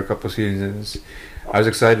after a couple seasons. I was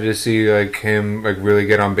excited to see like him like really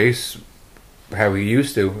get on base how he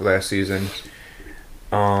used to last season.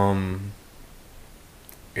 I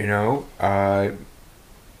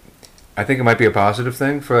think it might be a positive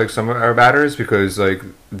thing for like some of our batters because like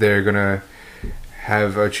they're gonna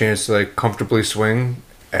have a chance to like comfortably swing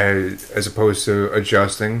as opposed to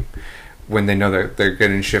adjusting when they know that they're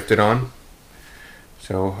getting shifted on.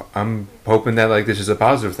 So I'm hoping that like this is a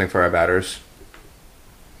positive thing for our batters.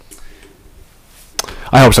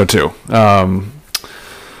 I hope so too.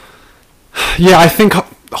 Yeah, I think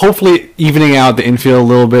hopefully evening out the infield a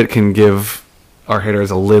little bit can give our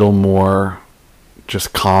hitters a little more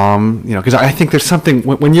just calm, because I think there's something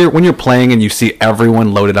when you're playing and you see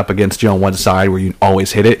everyone loaded up against you on one side where you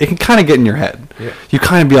always hit it can kind of get in your head. Yeah. You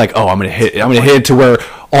kind of be like, oh, I'm gonna hit it to where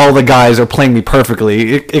all the guys are playing me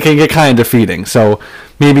perfectly. It can get kind of defeating. So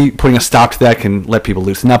maybe putting a stop to that can let people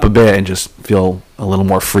loosen up a bit and just feel a little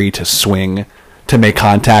more free to swing, to make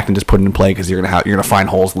contact, and just put it in play because you're gonna find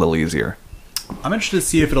holes a little easier. I'm interested to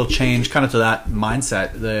see if it'll change kind of to that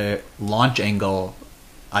mindset, the launch angle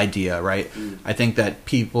idea, right? I think that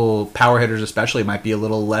power hitters especially, might be a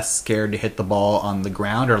little less scared to hit the ball on the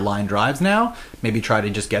ground or line drives now. Maybe try to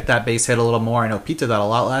just get that base hit a little more. I know Pete did that a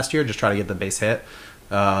lot last year, just try to get the base hit.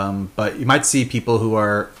 But you might see people who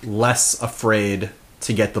are less afraid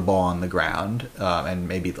to get the ball on the ground and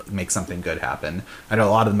maybe make something good happen. I know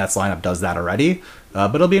a lot of the Mets lineup does that already,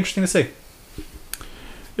 but it'll be interesting to see.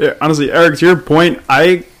 Yeah, honestly, Eric, to your point,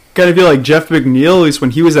 I kind of feel like Jeff McNeil, at least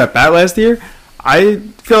when he was at bat last year, I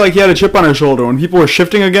feel like he had a chip on his shoulder. When people were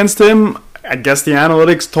shifting against him, I guess the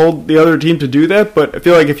analytics told the other team to do that, but I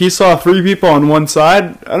feel like if he saw three people on one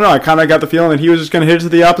side, I don't know, I kind of got the feeling that he was just going to hit it to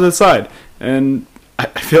the opposite side. And I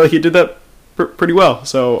feel like he did that pretty well.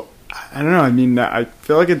 So, I don't know, I mean, I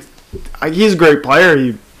feel like he's a great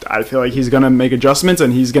player. I feel like he's going to make adjustments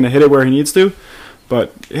and he's going to hit it where he needs to.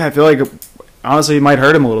 But, yeah, I feel like, honestly, it might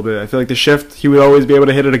hurt him a little bit. I feel like the shift, he would always be able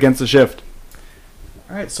to hit it against the shift.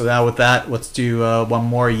 All right, so now with that, let's do one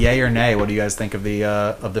more yay or nay. What do you guys think of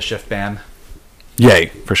the shift ban? Yay,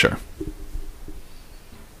 for sure.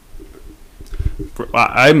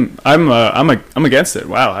 I'm against it.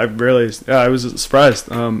 Wow, I was surprised.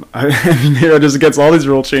 Just against all these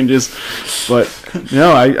rule changes, but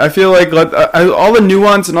I feel like all the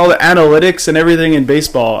nuance and all the analytics and everything in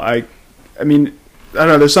baseball. I mean, I don't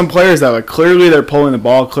know. There's some players that like clearly they're pulling the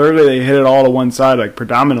ball. Clearly they hit it all to one side, like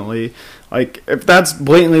predominantly. Like, if that's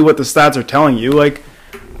blatantly what the stats are telling you, like,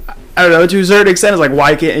 I don't know, to a certain extent, it's like,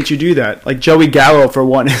 why can't you do that? Like, Joey Gallo, for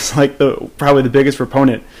one, is, like, probably the biggest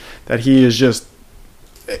proponent that he is just,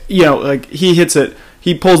 like, he hits it,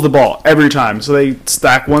 he pulls the ball every time, so they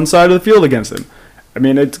stack one side of the field against him. I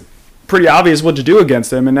mean, it's pretty obvious what to do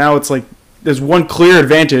against him, and now it's like, there's one clear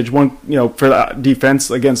advantage, for the defense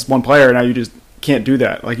against one player, and now you just can't do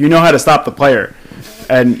that. Like, you know how to stop the player.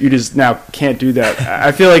 And you just now can't do that.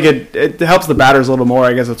 I feel like it helps the batters a little more.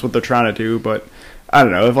 I guess that's what they're trying to do. But I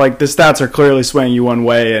don't know. If like the stats are clearly swaying you one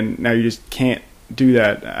way and now you just can't do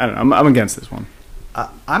that, I don't know. I'm against this one.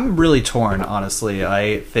 I'm really torn, honestly.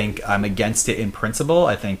 I think I'm against it in principle.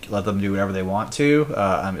 I think let them do whatever they want to.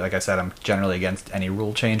 Like I said, I'm generally against any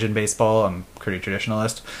rule change in baseball. I'm pretty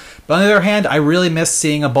traditionalist. But on the other hand, I really miss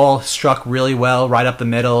seeing a ball struck really well right up the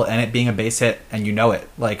middle and it being a base hit and you know it.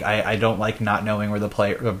 Like I don't like not knowing where the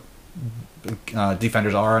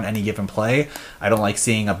defenders are on any given play. I don't like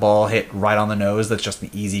seeing a ball hit right on the nose that's just an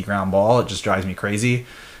easy ground ball. It just drives me crazy.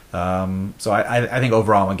 So I think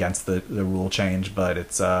overall I'm against the rule change,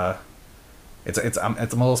 but I'm a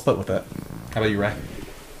little split with it. How about you, Ray?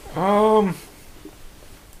 I'm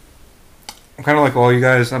kind of like all you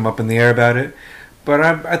guys. I'm up in the air about it, but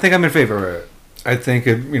I think I'm in favor of it. I think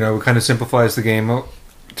it kind of simplifies the game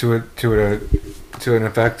to an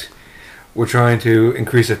effect. We're trying to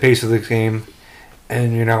increase the pace of the game,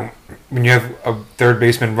 and when you have a third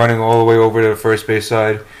baseman running all the way over to the first base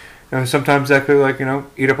side, sometimes that could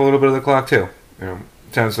eat up a little bit of the clock too.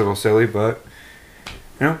 Sounds a little silly, but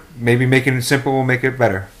maybe making it simple will make it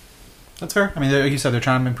better. That's fair. I mean, like you said, they're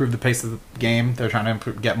trying to improve the pace of the game. They're trying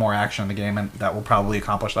to get more action in the game, and that will probably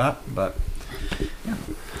accomplish that. But yeah.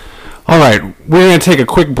 All right, we're going to take a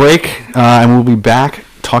quick break, and we'll be back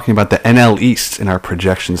talking about the NL East and our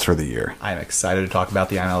projections for the year. I'm excited to talk about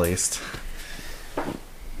the NL East.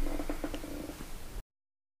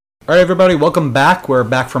 All right, everybody, welcome back. We're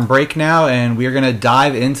back from break now, and we're going to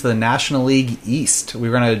dive into the National League East.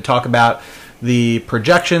 We're going to talk about the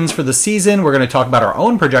projections for the season. We're going to talk about our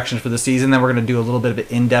own projections for the season. Then we're going to do a little bit of an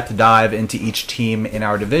in-depth dive into each team in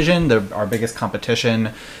our division, our biggest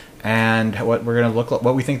competition, and what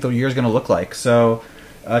we think the year is going to look like. So,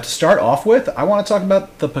 to start off with, I want to talk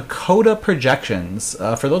about the PECOTA projections.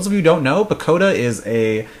 For those of you who don't know, PECOTA is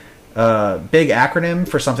a big acronym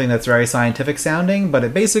for something that's very scientific sounding, but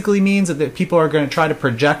it basically means that people are going to try to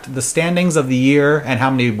project the standings of the year and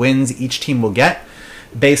how many wins each team will get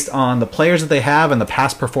based on the players that they have and the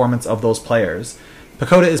past performance of those players.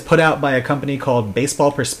 PECOTA is put out by a company called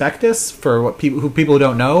Baseball Prospectus. For people who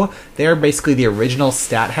don't know, they're basically the original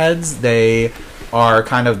stat heads. They are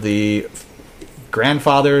kind of the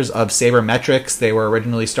grandfathers of sabermetrics. They were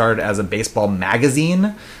originally started as a baseball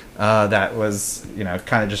magazine that was,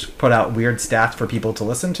 kind of just put out weird stats for people to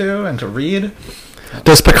listen to and to read.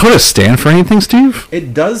 Does PECOTA stand for anything, Steve?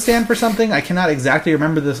 It does stand for something. I cannot exactly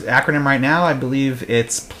remember this acronym right now. I believe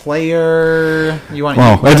it's player...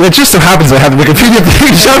 It just so happens I have the Wikipedia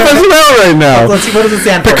page up as well right now. Let's see, what does it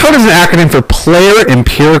stand for? PECOTA is an acronym for Player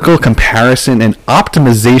Empirical Comparison and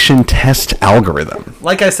Optimization Test Algorithm.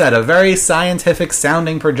 Like I said, a very scientific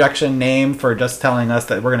sounding projection name for just telling us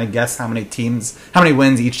that we're going to guess how many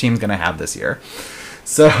wins each team's going to have this year.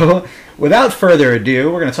 So, without further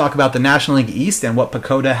ado, we're going to talk about the National League East and what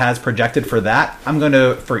PECOTA has projected for that. I'm going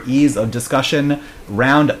to, for ease of discussion,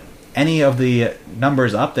 round any of the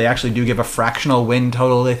numbers up. They actually do give a fractional win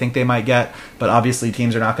total they think they might get, but obviously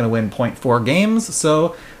teams are not going to win 0.4 games.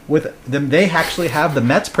 So, with them, they actually have the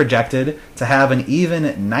Mets projected to have an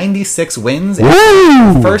even 96 wins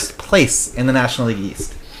in first place in the National League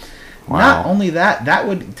East. Wow. Not only that, that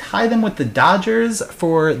would tie them with the Dodgers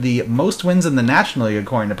for the most wins in the National League,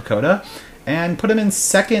 according to PECOTA, and put them in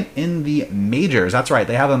second in the majors. That's right,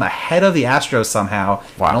 they have them ahead of the Astros somehow,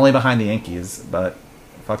 and only behind the Yankees, but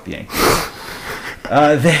fuck the Yankees.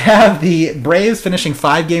 They have the Braves finishing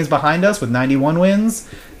 5 games behind us with 91 wins,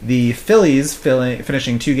 the Phillies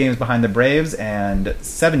finishing 2 games behind the Braves and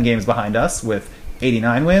 7 games behind us with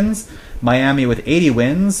 89 wins, Miami with 80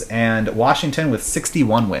 wins, and Washington with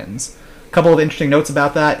 61 wins. A couple of interesting notes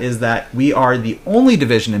about that is that we are the only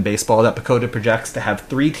division in baseball that PECOTA projects to have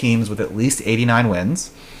 3 teams with at least 89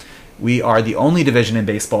 wins. We are the only division in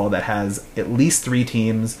baseball that has at least 3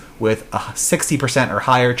 teams with a 60% or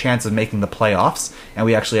higher chance of making the playoffs, and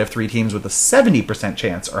we actually have 3 teams with a 70%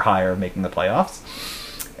 chance or higher of making the playoffs.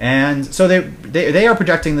 And so they are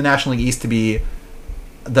projecting the National League East to be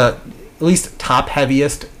the at least top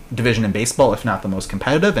heaviest division in baseball, if not the most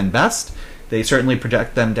competitive and best. They certainly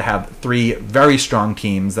project them to have 3 very strong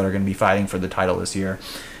teams that are going to be fighting for the title this year.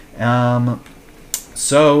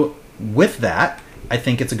 So with that, I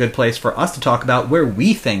think it's a good place for us to talk about where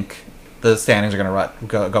we think the standings are going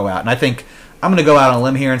to go out. And I think I'm going to go out on a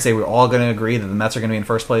limb here and say we're all going to agree that the Mets are going to be in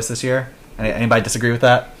first place this year. Anybody disagree with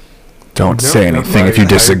that? Don't say anything if you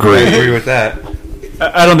disagree. I agree with that.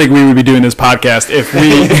 I don't think we would be doing this podcast if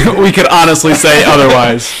we could honestly say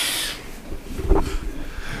otherwise.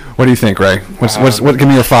 What do you think, Ray? What? Give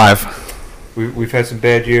me a 5. We've had some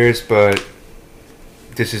bad years, but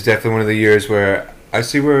this is definitely one of the years where I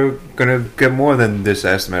see we're going to get more than this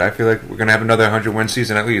estimate. I feel like we're going to have another 100-win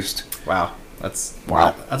season at least. Wow, that's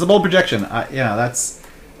a bold projection. That's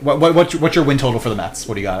what's your win total for the Mets?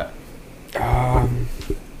 What do you got?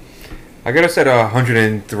 I gotta set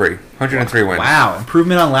 103 wins. Wow,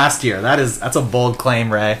 improvement on last year. That's a bold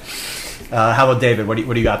claim, Ray. How about David? What do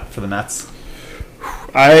you got for the Mets?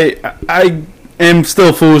 I am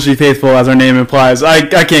still foolishly faithful, as our name implies.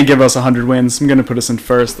 I can't give us 100 wins. I'm gonna put us in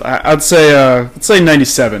first. I'd say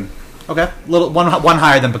 97. Okay, one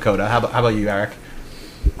higher than Pacoda. How about you, Eric?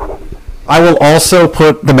 I will also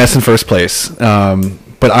put the Mets in first place, but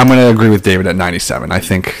I'm going to agree with David at 97. I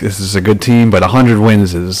think this is a good team, but 100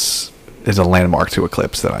 wins is a landmark to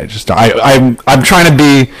eclipse that I'm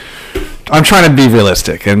trying to be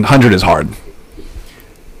realistic, and 100 is hard.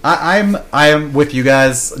 I'm with you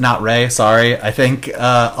guys, not Ray. Sorry. I think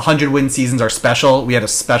 100-win seasons are special. We had a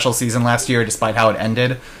special season last year, despite how it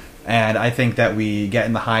ended, and I think that we get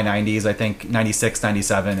in the high 90s. I think 96,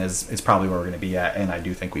 97 is probably where we're going to be at, and I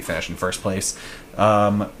do think we finish in first place.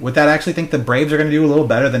 With that, I actually think the Braves are going to do a little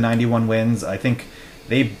better than 91 wins. I think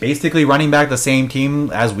they basically running back the same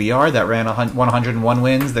team as we are that ran 101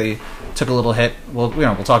 wins. They took a little hit. We'll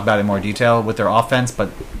talk about it in more detail with their offense,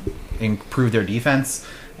 but improved their defense.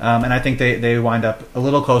 And I think they wind up a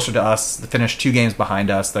little closer to us. They finish 2 games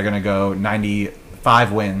behind us. They're going to go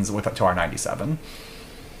 95 wins to our 97.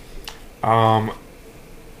 I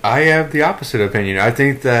have the opposite opinion. I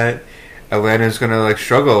think that Atlanta's going to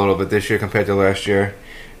struggle a little bit this year compared to last year.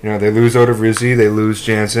 They lose Odorizzi, they lose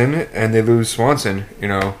Jansen, and they lose Swanson.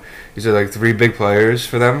 These are 3 big players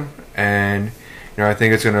for them, and I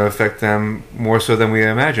think it's going to affect them more so than we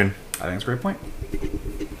imagine. I think it's a great point.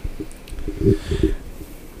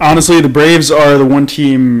 Honestly, the Braves are the one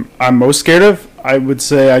team I'm most scared of. I would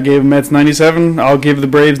say I gave the Mets 97. I'll give the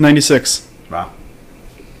Braves 96. Wow.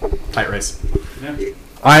 Tight race. Yeah.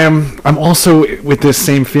 I'm also with this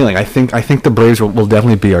same feeling. I think the Braves will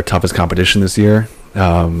definitely be our toughest competition this year.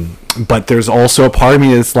 But there's also a part of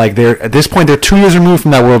me that's they're at this point they're 2 years removed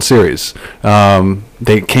from that World Series.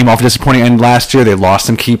 They came off a disappointing end last year. They lost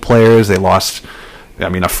some key players. They lost, what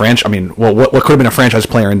could have been a franchise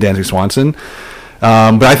player in Dansby Swanson.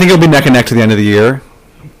 But I think it'll be neck and neck to the end of the year.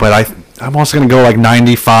 But I'm also going to go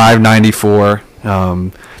 95, 94.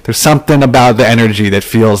 There's something about the energy that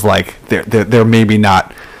feels like they're maybe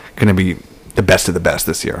not going to be the best of the best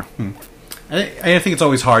this year. I think it's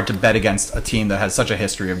always hard to bet against a team that has such a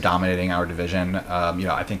history of dominating our division.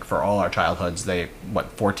 I think for all our childhoods,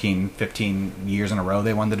 14, 15 years in a row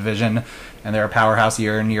they won the division, and they're a powerhouse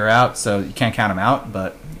year in, year out, so you can't count them out,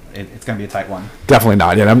 but it's going to be a tight one. Definitely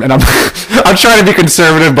not. Yeah, I'm I'm trying to be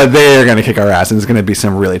conservative, but they're going to kick our ass, and it's going to be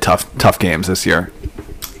some really tough games this year.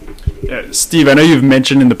 Yeah, Steve, I know you've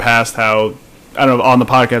mentioned in the past how, I don't know on the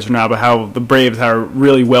podcast or not, but how the Braves are a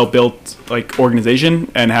really well-built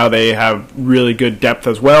organization and how they have really good depth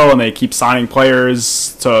as well, and they keep signing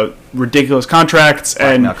players to ridiculous contracts,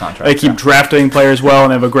 and they keep drafting players well,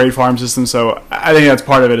 and they have a great farm system. So I think that's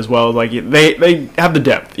part of it as well. They have the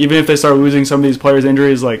depth. Even if they start losing some of these players'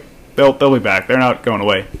 injuries, they'll be back. They're not going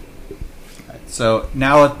away. So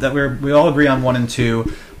now that we all agree on 1 and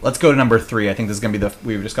 2. Let's go to number 3. I think this is going to be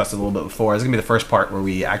we've discussed it a little bit before. This is going to be the first part where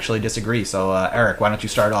we actually disagree. So, Eric, why don't you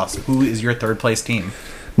start off? Who is your third place team?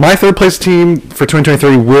 My third place team for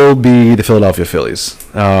 2023 will be the Philadelphia Phillies.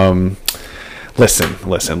 Listen.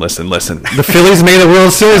 The Phillies made the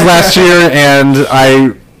World Series last year, and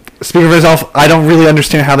speaking for myself, I don't really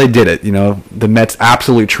understand how they did it. The Mets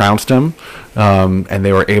absolutely trounced them, and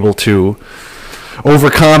they were able to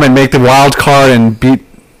overcome and make the wild card and beat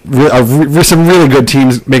some really good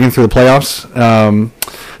teams making through the playoffs.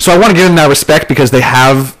 So I want to give them that respect because they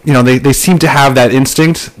have, they seem to have that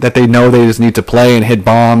instinct that they know they just need to play and hit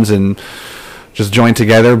bombs and just join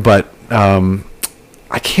together. But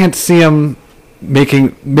I can't see them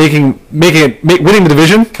winning the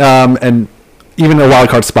division, and even a wild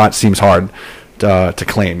card spot seems hard to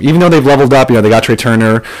claim. Even though they've leveled up, they got Trey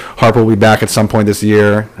Turner, Harper will be back at some point this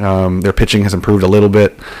year. Their pitching has improved a little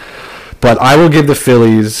bit. But I will give the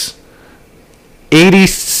Phillies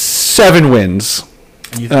 87 wins.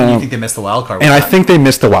 You think they missed the wild card? And I think they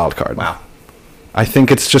missed the wild card. Wow. I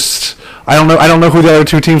think it's just I don't know who the other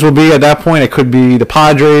 2 teams will be at that point. It could be the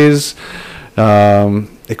Padres.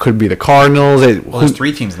 It could be the Cardinals. There's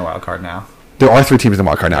 3 teams in the wild card now. There are 3 teams in the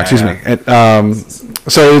wild card now. Yeah, excuse me.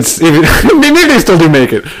 So it's maybe they still do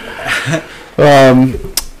make it.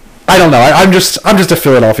 I don't know. I'm just a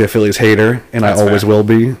Philadelphia Phillies hater, and I always will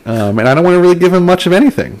be. And I don't want to really give him much of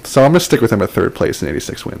anything, so I'm going to stick with him at third place in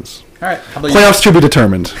 86 wins. All right. Playoffs to be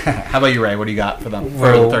determined. How about you, Ray? What do you got for them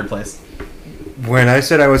for the third place? When I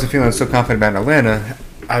said I wasn't feeling so confident about Atlanta,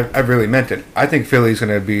 I really meant it. I think Philly's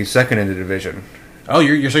going to be second in the division. Oh,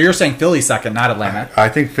 you're saying Philly second, not Atlanta. I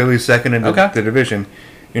think Philly's second in the division.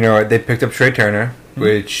 They picked up Trey Turner,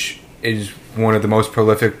 which is one of the most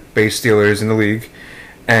prolific base stealers in the league.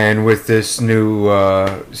 And with this new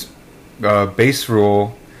base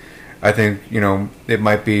rule, I think, it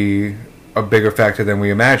might be a bigger factor than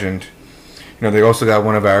we imagined. They also got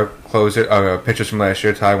one of our pitchers from last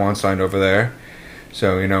year, Taiwan, signed over there.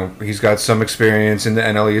 So, he's got some experience in the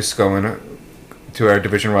NL East going to our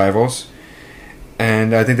division rivals.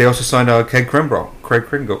 And I think they also signed Craig Kimbrell.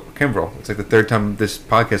 It's like the third time this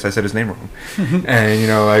podcast I said his name wrong.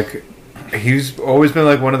 And, he's always been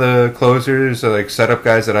like one of the closers, or like setup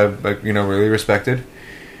guys that I've really respected.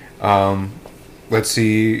 Let's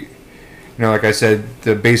see. Like I said,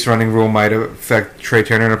 the base running rule might affect Trey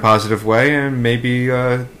Turner in a positive way, and maybe,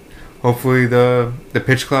 hopefully, the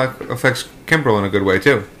pitch clock affects Kimbrell in a good way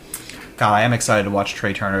too. God, I am excited to watch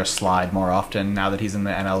Trey Turner slide more often now that he's in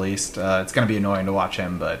the NL East. It's going to be annoying to watch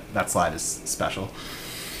him, but that slide is special.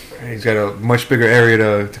 He's got a much bigger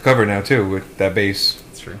area to cover now too with that base.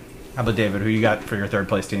 That's true. How about David? Who you got for your third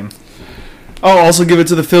place team? I'll also give it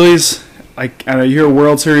to the Phillies. I know you hear a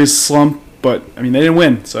World Series slump, but I mean they didn't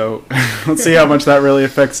win, so let's see how much that really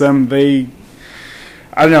affects them. I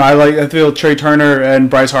don't know. I feel Trey Turner and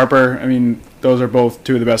Bryce Harper. I mean, those are both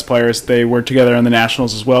two of the best players. They worked together in the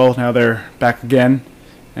Nationals as well. Now they're back again,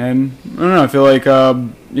 and I don't know. I feel like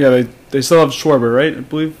they still have Schwarber, right? I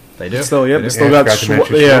believe they do. They still got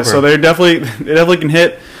Schwarber. Yeah, so they definitely can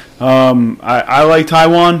hit. I like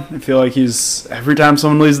Taiwan. I feel like every time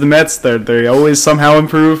someone leaves the Mets, they always somehow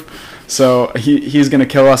improve. So he's going to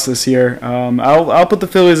kill us this year. I'll put the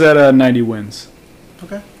Phillies at 90 wins.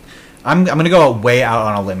 Okay. I'm going to go way out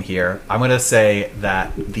on a limb here. I'm going to say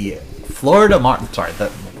that the Florida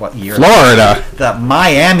the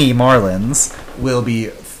Miami Marlins will be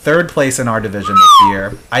third place in our division this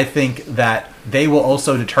year. I think that they will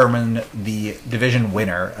also determine the division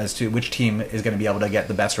winner as to which team is going to be able to get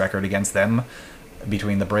the best record against them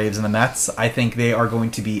between the Braves and the Mets. I think they are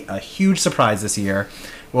going to be a huge surprise this year.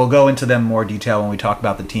 We'll go into them in more detail when we talk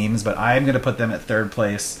about the teams, but I'm going to put them at third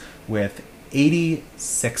place with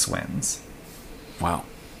 86 wins. Wow.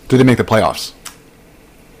 Do they make the playoffs?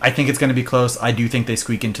 I think it's going to be close. I do think they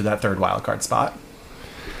squeak into that third wild card spot.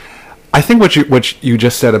 I think what you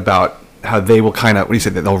just said about how they will kind of, what do you say,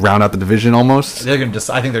 they'll round out the division almost? I think they're going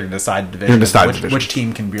to decide the division. Which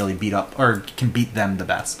team can really beat up or can beat them the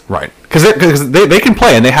best. Right. Because they can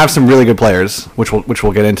play, and they have some really good players, which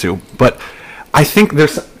we'll get into. But I think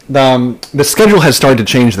there's the schedule has started to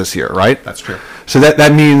change this year, right? That's true. So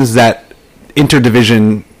that means that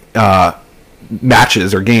interdivision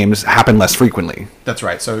matches or games happen less frequently. That's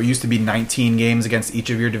right. So it used to be 19 games against each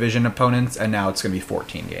of your division opponents, and now it's going to be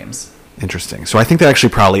 14 games. Interesting. So I think that actually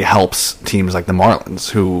probably helps teams like the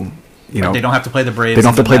Marlins, who they don't have to play the Braves. They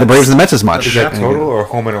don't have to play the Braves and the Mets as much. Is that total or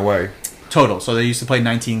home and away? Total. So they used to play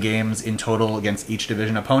 19 games in total against each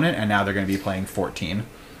division opponent, and now they're going to be playing 14.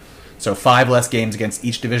 So 5 less games against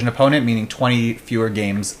each division opponent, meaning 20 fewer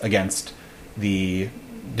games against the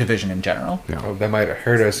division in general. Yeah. Well, that might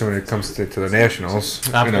hurt us when it comes to the Nationals.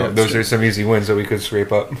 Absolutely. Those are some easy wins that we could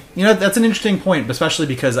scrape up. That's an interesting point, especially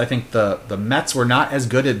because I think the Mets were not as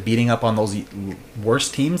good at beating up on those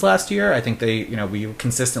worst teams last year. I think we were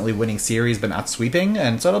consistently winning series but not sweeping,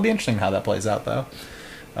 and so it'll be interesting how that plays out, though.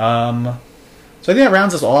 So I think that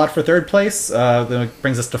rounds us all out for third place. That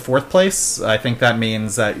brings us to fourth place. I think that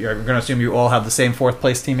means that you're going to assume you all have the same fourth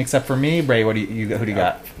place team except for me. Bray, who do you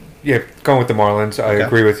got? Yeah, going with the Marlins. I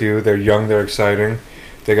agree with you. They're young, they're exciting.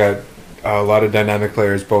 They got a lot of dynamic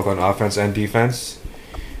players both on offense and defense.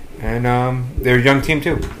 And they're a young team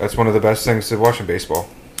too. That's one of the best things to watch in baseball.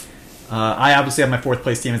 I obviously have my fourth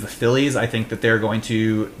place team as the Phillies. I think that they're going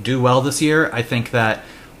to do well this year. I think that,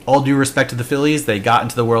 all due respect to the Phillies, they got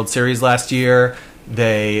into the World Series last year.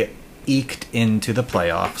 They eked into the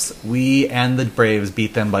playoffs. We and the Braves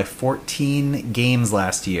beat them by 14 games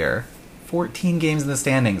last year. 14 games in the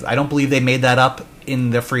standings. I don't believe they made that up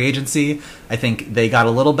in the free agency. I think they got a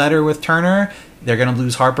little better with Turner. They're going to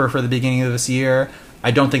lose Harper for the beginning of this year.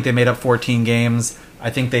 I don't think they made up 14 games. I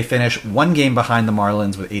think they finish 1 game behind the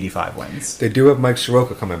Marlins with 85 wins. They do have Mike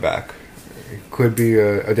Soroka coming back. He could be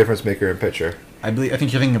a difference maker in pitcher. I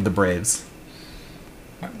think you're thinking of the Braves.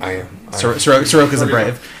 I am. Soroka's a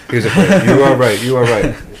Brave. He's a Brave. You are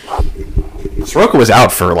right. Soroka was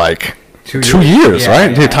out for like 2 years, Yeah,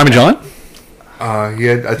 right? yeah. Tommy John? He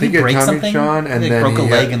had Tommy John, and then broke a he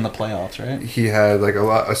leg in the playoffs, right? He had like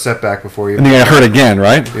a setback before he. And he got hurt again,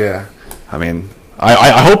 right? Yeah. I mean,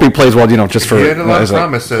 I hope he plays well, just for he had a lot of as a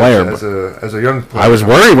promise player. as a young player. I was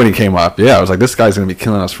worried when he came up. Yeah, I was like, this guy's going to be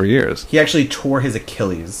killing us for years. He actually tore his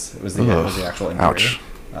Achilles. It was the actual injury. Ouch.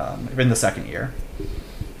 In the second year.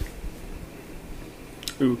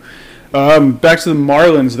 Back to the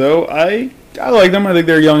Marlins, though. I like them. I think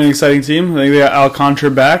they're a young and exciting team. I think they got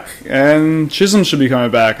Alcantara back, and Chisholm should be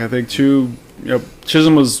coming back. I think Chisholm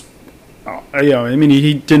was,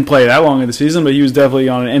 he didn't play that long in the season, but he was definitely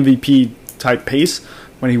on an MVP type pace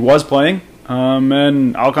when he was playing.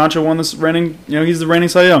 And Alcantara won this reigning. He's the reigning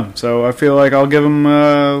Cy Young. So I feel like I'll give him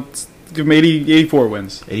 84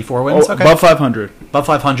 wins. 84 wins. Okay. Above 500. Above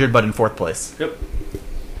 500, but in 4th place. Yep.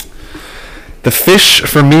 The Fish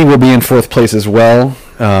for me will be in 4th place as well.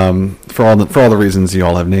 For all the reasons you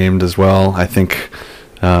all have named as well. I think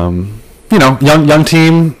young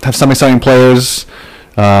team, have some exciting players.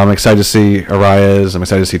 I'm excited to see Arias. I'm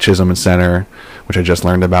excited to see Chisholm in center, which I just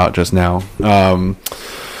learned about just now.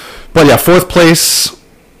 But yeah, 4th place.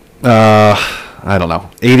 I don't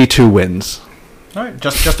know, 82 wins. All right,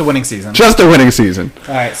 just a winning season. Just a winning season.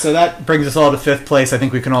 All right, so that brings us all to 5th place. I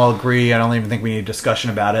think we can all agree. I don't even think we need a discussion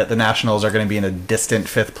about it. The Nationals are going to be in a distant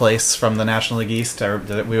 5th place from the National League East.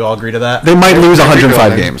 Do we all agree to that? They might lose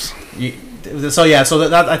 105 games. So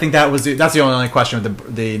that I think that's the only question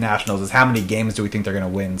with the Nationals is how many games do we think they're going to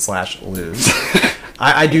win/lose?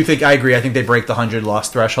 I do think I agree. I think they break the 100 loss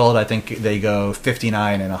threshold. I think they go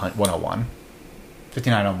 59 and 101,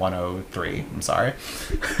 59 and 103. I'm sorry.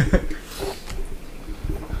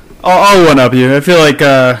 I'll one up you. I feel like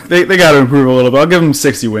they got to improve a little bit. I'll give them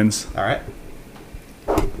 60 wins. All right.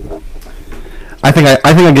 I think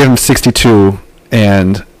I give them 62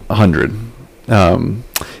 and 100.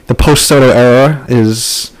 The post Soto era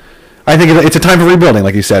is, I think it's a time for rebuilding,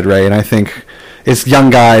 like you said, Ray. And I think it's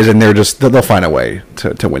young guys, and they'll find a way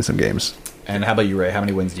to win some games. And how about you, Ray? How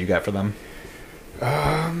many wins do you got for them?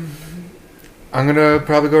 I'm gonna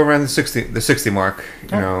probably go around the 60 mark.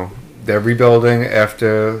 They're rebuilding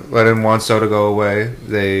after letting Juan Soto go away.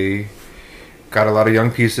 They got a lot of young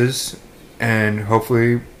pieces, and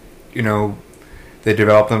hopefully, they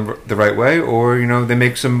develop them the right way, or they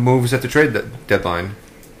make some moves at the trade deadline.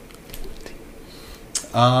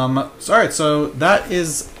 So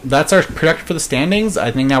that's our prediction for the standings. I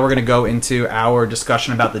think now we're going to go into our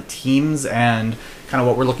discussion about the teams and kind of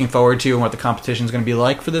what we're looking forward to and what the competition is going to be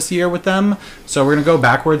like for this year with them. So we're going to go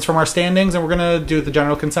backwards from our standings, and we're going to do the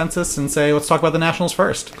general consensus and say, let's talk about the Nationals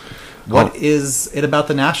first. What is it about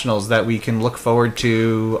the Nationals that we can look forward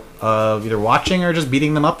to either watching or just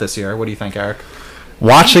beating them up this year? What do you think, Eric?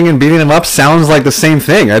 Watching and beating them up sounds like the same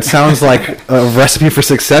thing. It sounds like a recipe for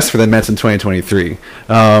success for the Mets in 2023.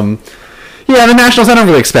 The Nationals, I don't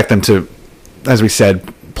really expect them to, as we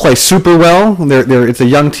said, play super well. It's a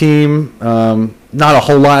young team, not a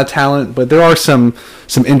whole lot of talent, but there are some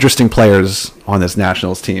interesting players on this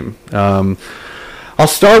Nationals team. I'll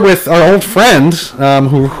start with our old friend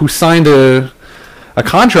who signed a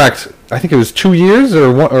contract. I think it was 2 years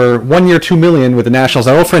or 1 year, $2 million with the Nationals.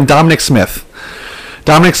 Our old friend Dominic Smith.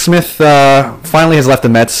 Dominic Smith finally has left the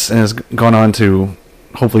Mets and has gone on to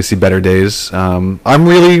hopefully see better days. I'm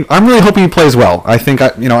really hoping he plays well. I think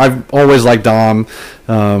I've always liked Dom.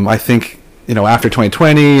 I think after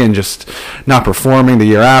 2020 and just not performing the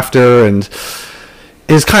year after, and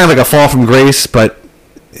is kind of like a fall from grace, but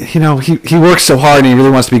he works so hard and he really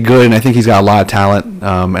wants to be good, and I think he's got a lot of talent.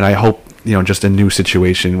 And I hope just a new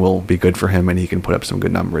situation will be good for him, and he can put up some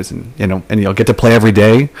good numbers, and get to play every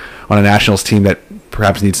day on a Nationals team that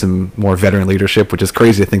perhaps needs some more veteran leadership, which is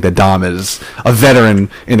crazy to think that Dom is a veteran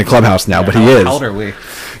in the clubhouse now, but he is. How old are we?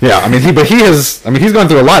 Yeah, he's gone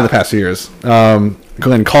through a lot in the past few years.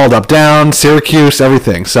 Glenn called up, down, Syracuse,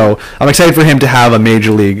 everything. So I'm excited for him to have a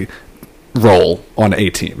major league role on a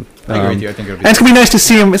team. I agree with you. I think it would be. And it's gonna be nice to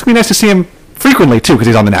see him. It's gonna be nice to see him frequently too, because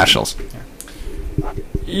he's on the Nationals.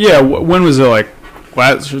 Yeah, when was it, like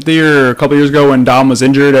last year, a couple years ago, when Dom was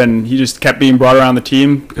injured and he just kept being brought around the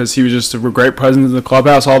team because he was just a great presence in the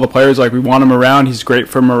clubhouse. All the players, we want him around. He's great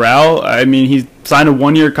for morale. I mean, he signed a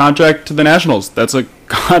 1-year contract to the Nationals. That's a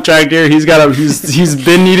contract year. He's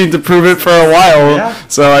been needing to prove it for a while. Yeah.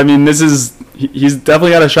 So I mean, he's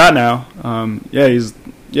definitely got a shot now.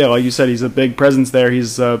 Like you said, he's a big presence there.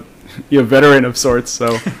 He's a veteran of sorts.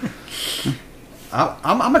 So.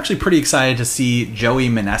 I'm actually pretty excited to see Joey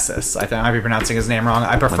Meneses. I think I might be pronouncing his name wrong.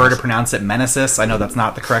 I prefer to pronounce it Meneses. I know that's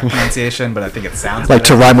not the correct pronunciation, but I think it sounds like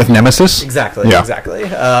to rhyme with Nemesis. Exactly.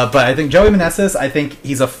 But I think Joey Meneses, I think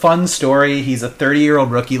he's a fun story. He's a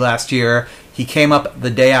 30-year-old rookie last year. He came up the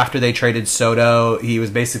day after they traded Soto. He was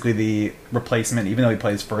basically the replacement, even though he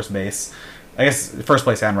plays first base. I guess first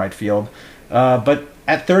place and right field. But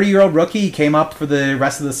at 30-year-old rookie, he came up for the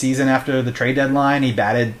rest of the season after the trade deadline. He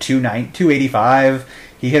batted .285.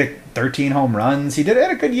 He hit 13 home runs. He had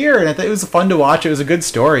a good year, and it was fun to watch. It was a good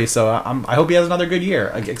story. So I hope he has another good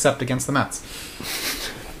year, except against the Mets.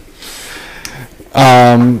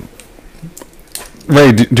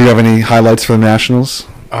 Ray, do you have any highlights for the Nationals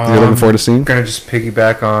that you're looking forward to seeing? I'm going to just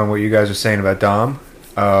piggyback on what you guys are saying about Dom.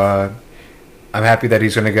 I'm happy that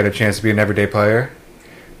he's going to get a chance to be an everyday player.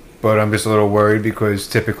 But I'm just a little worried because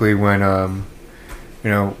typically when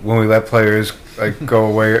when we let players like go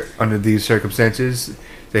away under these circumstances,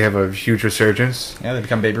 they have a huge resurgence. Yeah, they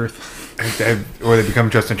become Babe Ruth. Or they become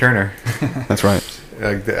Justin Turner. That's right.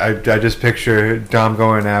 Like I just picture Dom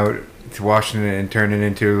going out to Washington and turning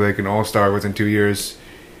into like an all-star within 2 years.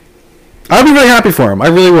 I'd be really happy for him. I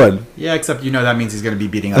really would. Yeah, except that means he's going to be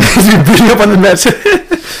beating up. He's beating up on the Mets.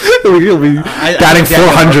 He'll be batting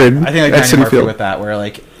 400. I think like Danny Murphy with that, where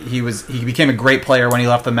like he became a great player when he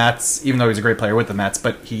left the Mets, even though he was a great player with the Mets,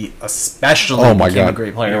 but he especially became a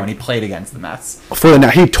great player when he played against the Mets.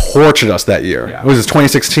 He tortured us that year. Yeah. It was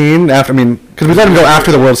 2016. Because we let him go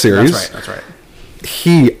after the World Series. That's right.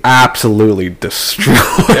 He absolutely destroyed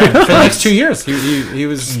For the next 2 years, he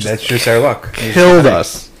was. That's just our luck. Killed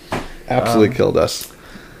us. Absolutely killed us.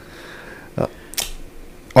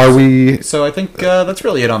 Are we? So I think that's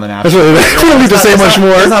really it on the Nationals. We don't need to say much more.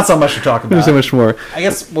 There's not so much to talk about. So much more. I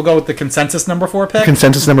guess we'll go with the consensus number 4 pick.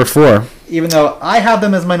 Consensus number 4. Even though I have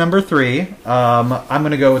them as my number 3, I'm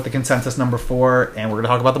going to go with the consensus number 4, and we're going to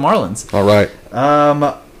talk about the Marlins. All right.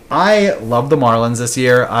 I love the Marlins this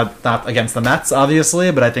year. Not against the Mets,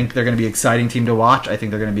 obviously, but I think they're going to be an exciting team to watch. I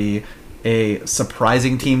think they're going to be a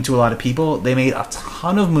surprising team to a lot of people. They made a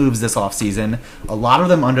ton of moves this offseason, a lot of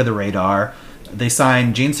them under the radar. They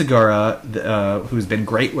signed Gene Segura, who's been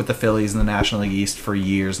great with the Phillies in the National League East for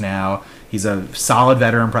years now. He's a solid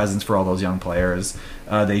veteran presence for all those young players.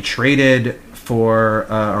 They traded for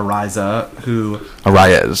Arraez.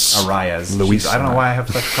 Luis. I don't know why I have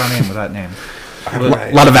such a fun name with that name.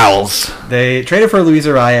 A lot of vowels. They traded for Luis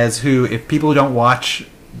Arraez, who, if people don't watch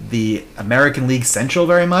the American League Central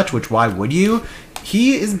very much, which why would you?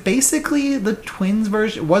 He is basically the Twins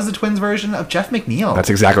version of Jeff McNeil.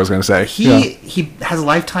 That's exactly what I was going to say. He has a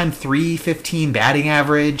lifetime .315 batting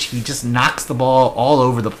average. He just knocks the ball all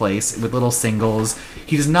over the place with little singles.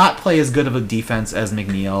 He does not play as good of a defense as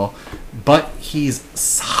McNeil, but he's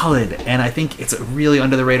solid, and I think it's a really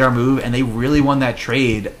under-the-radar move, and they really won that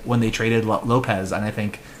trade when they traded Lopez, and I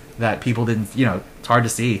think that people didn't, it's hard to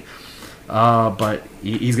see. But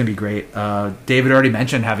he's going to be great. David already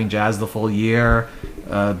mentioned having Jazz the full year.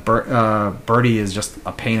 Birdie is just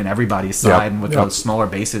a pain in everybody's side, and with those smaller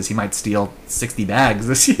bases, he might steal 60 bags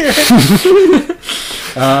this year.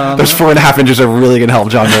 Those 4.5 inches are really going to help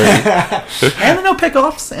John Murray. And the no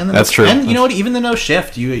pickoffs. That's true. And you know what? Even the no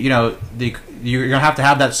shift, you're going to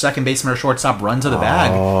have that second baseman or shortstop run to the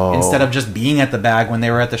bag instead of just being at the bag when they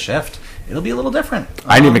were at the shift. It'll be a little different.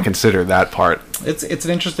 I didn't even consider that part. It's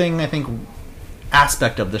an interesting, I think,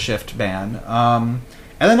 aspect of the shift ban. And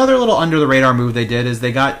another little under-the-radar move they did is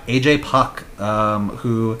they got A.J. Puck,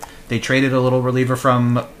 who they traded a little reliever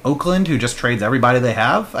from Oakland, who just trades everybody they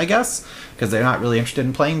have, I guess, because they're not really interested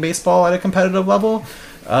in playing baseball at a competitive level.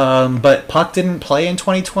 But Puck didn't play in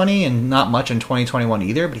 2020 and not much in 2021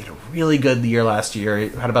 either, but he had a really good year last year. He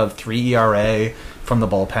had about a 3 ERA from the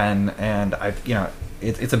bullpen, and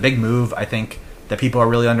it's a big move. I think that people are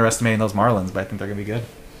really underestimating those Marlins, but I think they're going to be good.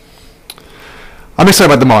 I'm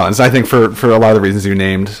excited about the Marlins. I think for a lot of the reasons you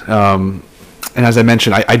named. And as I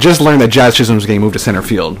mentioned, I just learned that Jazz Chisholm's getting moved to center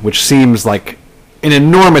field, which seems like an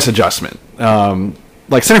enormous adjustment.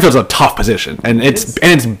 Like center field's a tough position, and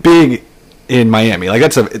it's big in Miami. Like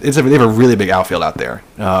they have a really big outfield out there.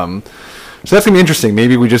 So that's gonna be interesting.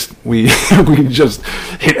 Maybe we just just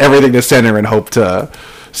hit everything to center and hope to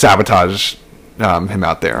sabotage him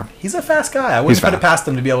out there. He's a fast guy. I wouldn't put it past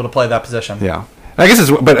him to be able to play that position. Yeah. I guess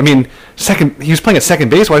second. He was playing at second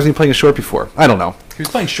base. Why wasn't he playing a short before? I don't know. He was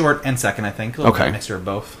playing short and second, I think. A little mixture of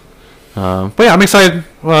both. But yeah, I'm excited.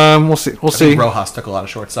 We'll see. I think Rojas took a lot of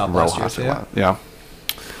shortstop last year too. Yeah.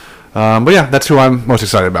 But yeah, that's who I'm most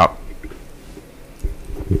excited about.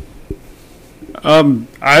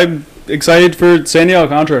 I'm excited for Sandy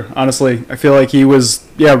Alcantara, honestly. I feel like he was,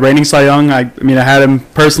 reigning Cy Young. I had him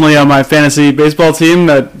personally on my fantasy baseball team.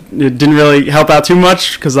 That it didn't really help out too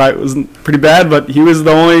much because I was pretty bad, but he was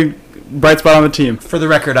the only bright spot on the team. For the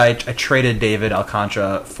record, I traded David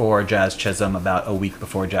Alcantara for Jazz Chisholm about a week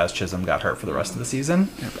before Jazz Chisholm got hurt for the rest of the season.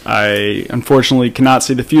 I unfortunately cannot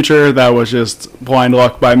see the future. That was just blind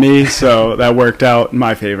luck by me, so that worked out in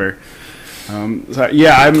my favor. I'm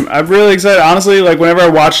really excited. Honestly, like whenever I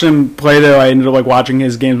watched him play, though, I ended up watching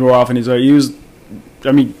his games more often.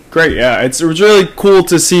 Great. Yeah, it was really cool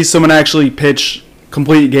to see someone actually pitch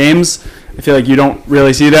complete games. I feel like you don't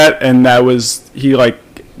really see that, and that was I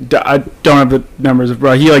don't have the numbers,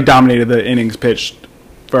 but he dominated the innings pitched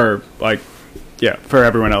for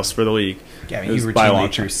everyone else for the league. Yeah, he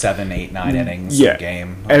routinely threw 7, 8, 9 innings a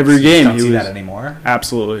game. Every game. You don't see that anymore.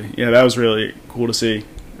 Absolutely. Yeah, that was really cool to see.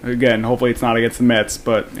 Again, hopefully it's not against the Mets,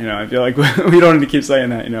 but I feel like we don't need to keep saying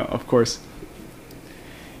that. Of course.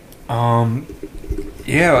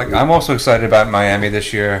 Yeah, like I'm also excited about Miami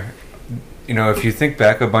this year. You know, if you think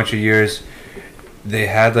back a bunch of years, they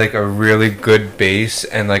had like a really good base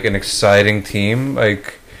and like an exciting team.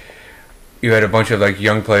 Like you had a bunch of like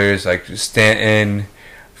young players like Stanton,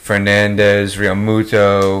 Fernandez, Real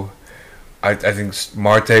Muto. I think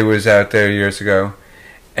Marte was out there years ago.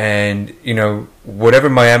 And, you know, whatever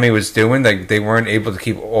Miami was doing, like they weren't able to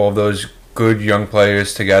keep all those good young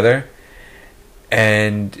players together.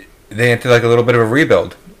 And they entered like a little bit of a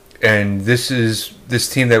rebuild. And this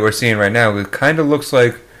team that we're seeing right now, it kind of looks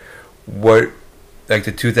like what like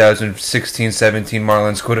the 2016-17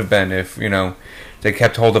 Marlins could have been if, you know, they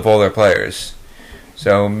kept hold of all their players.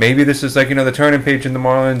 So maybe this is like, you know, the turning page in the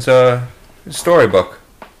Marlins storybook.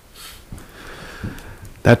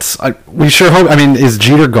 We sure hope. I mean, is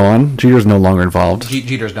Jeter gone? Jeter's no longer involved.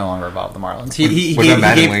 Jeter's no longer involved with the Marlins.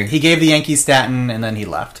 He gave the Yankees Stanton, and then he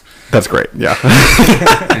left. That's great. Yeah.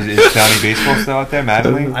 is Johnny Baseball still out there,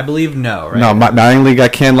 Mattingly? I believe no. Right? No, Mattingly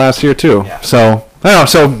got canned last year too. Yeah. So I don't know.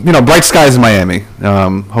 So you know, bright skies in Miami.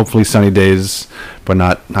 Hopefully sunny days, but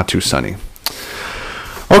not too sunny.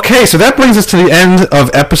 Okay, so that brings us to the end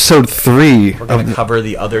of episode 3. We're going to cover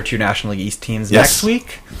the other 2 National League East teams next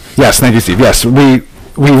week. Yes, thank you, Steve. Yes, we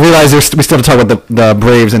realize we still have to talk about the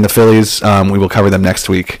Braves and the Phillies. We will cover them next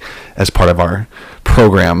week as part of our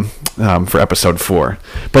program for episode 4.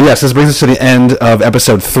 But yes, this brings us to the end of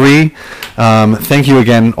episode 3. Thank you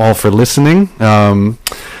again all for listening.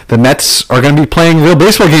 The Mets are going to be playing real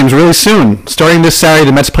baseball games really soon. Starting this Saturday,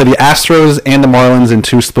 the Mets play the Astros and the Marlins in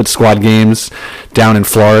 2 split squad games down in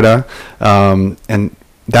Florida. And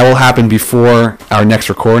that will happen before our next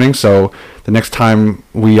recording. So the next time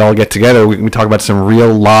we all get together, we talk about some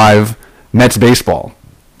real live Mets baseball.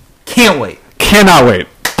 Can't wait. Cannot wait.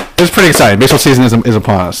 It's pretty exciting. Baseball season is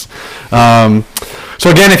upon us. So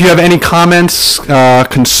again, if you have any comments,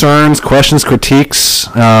 concerns, questions, critiques,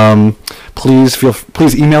 please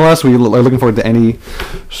email us. We are looking forward to any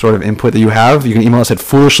sort of input that you have. You can email us at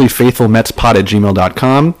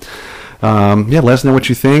foolishlyfaithfulmetspod@gmail.com. Let us know what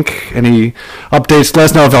you think. Any updates? Let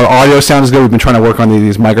us know if our audio sounds good. We've been trying to work on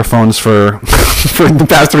these microphones for the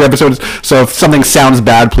past 3 episodes. So if something sounds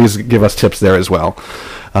bad, please give us tips there as well.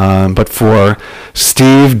 But for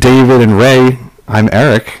Steve, David, and Ray, I'm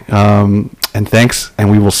Eric. And thanks,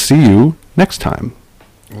 and we will see you next time.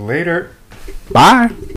 Later. Bye.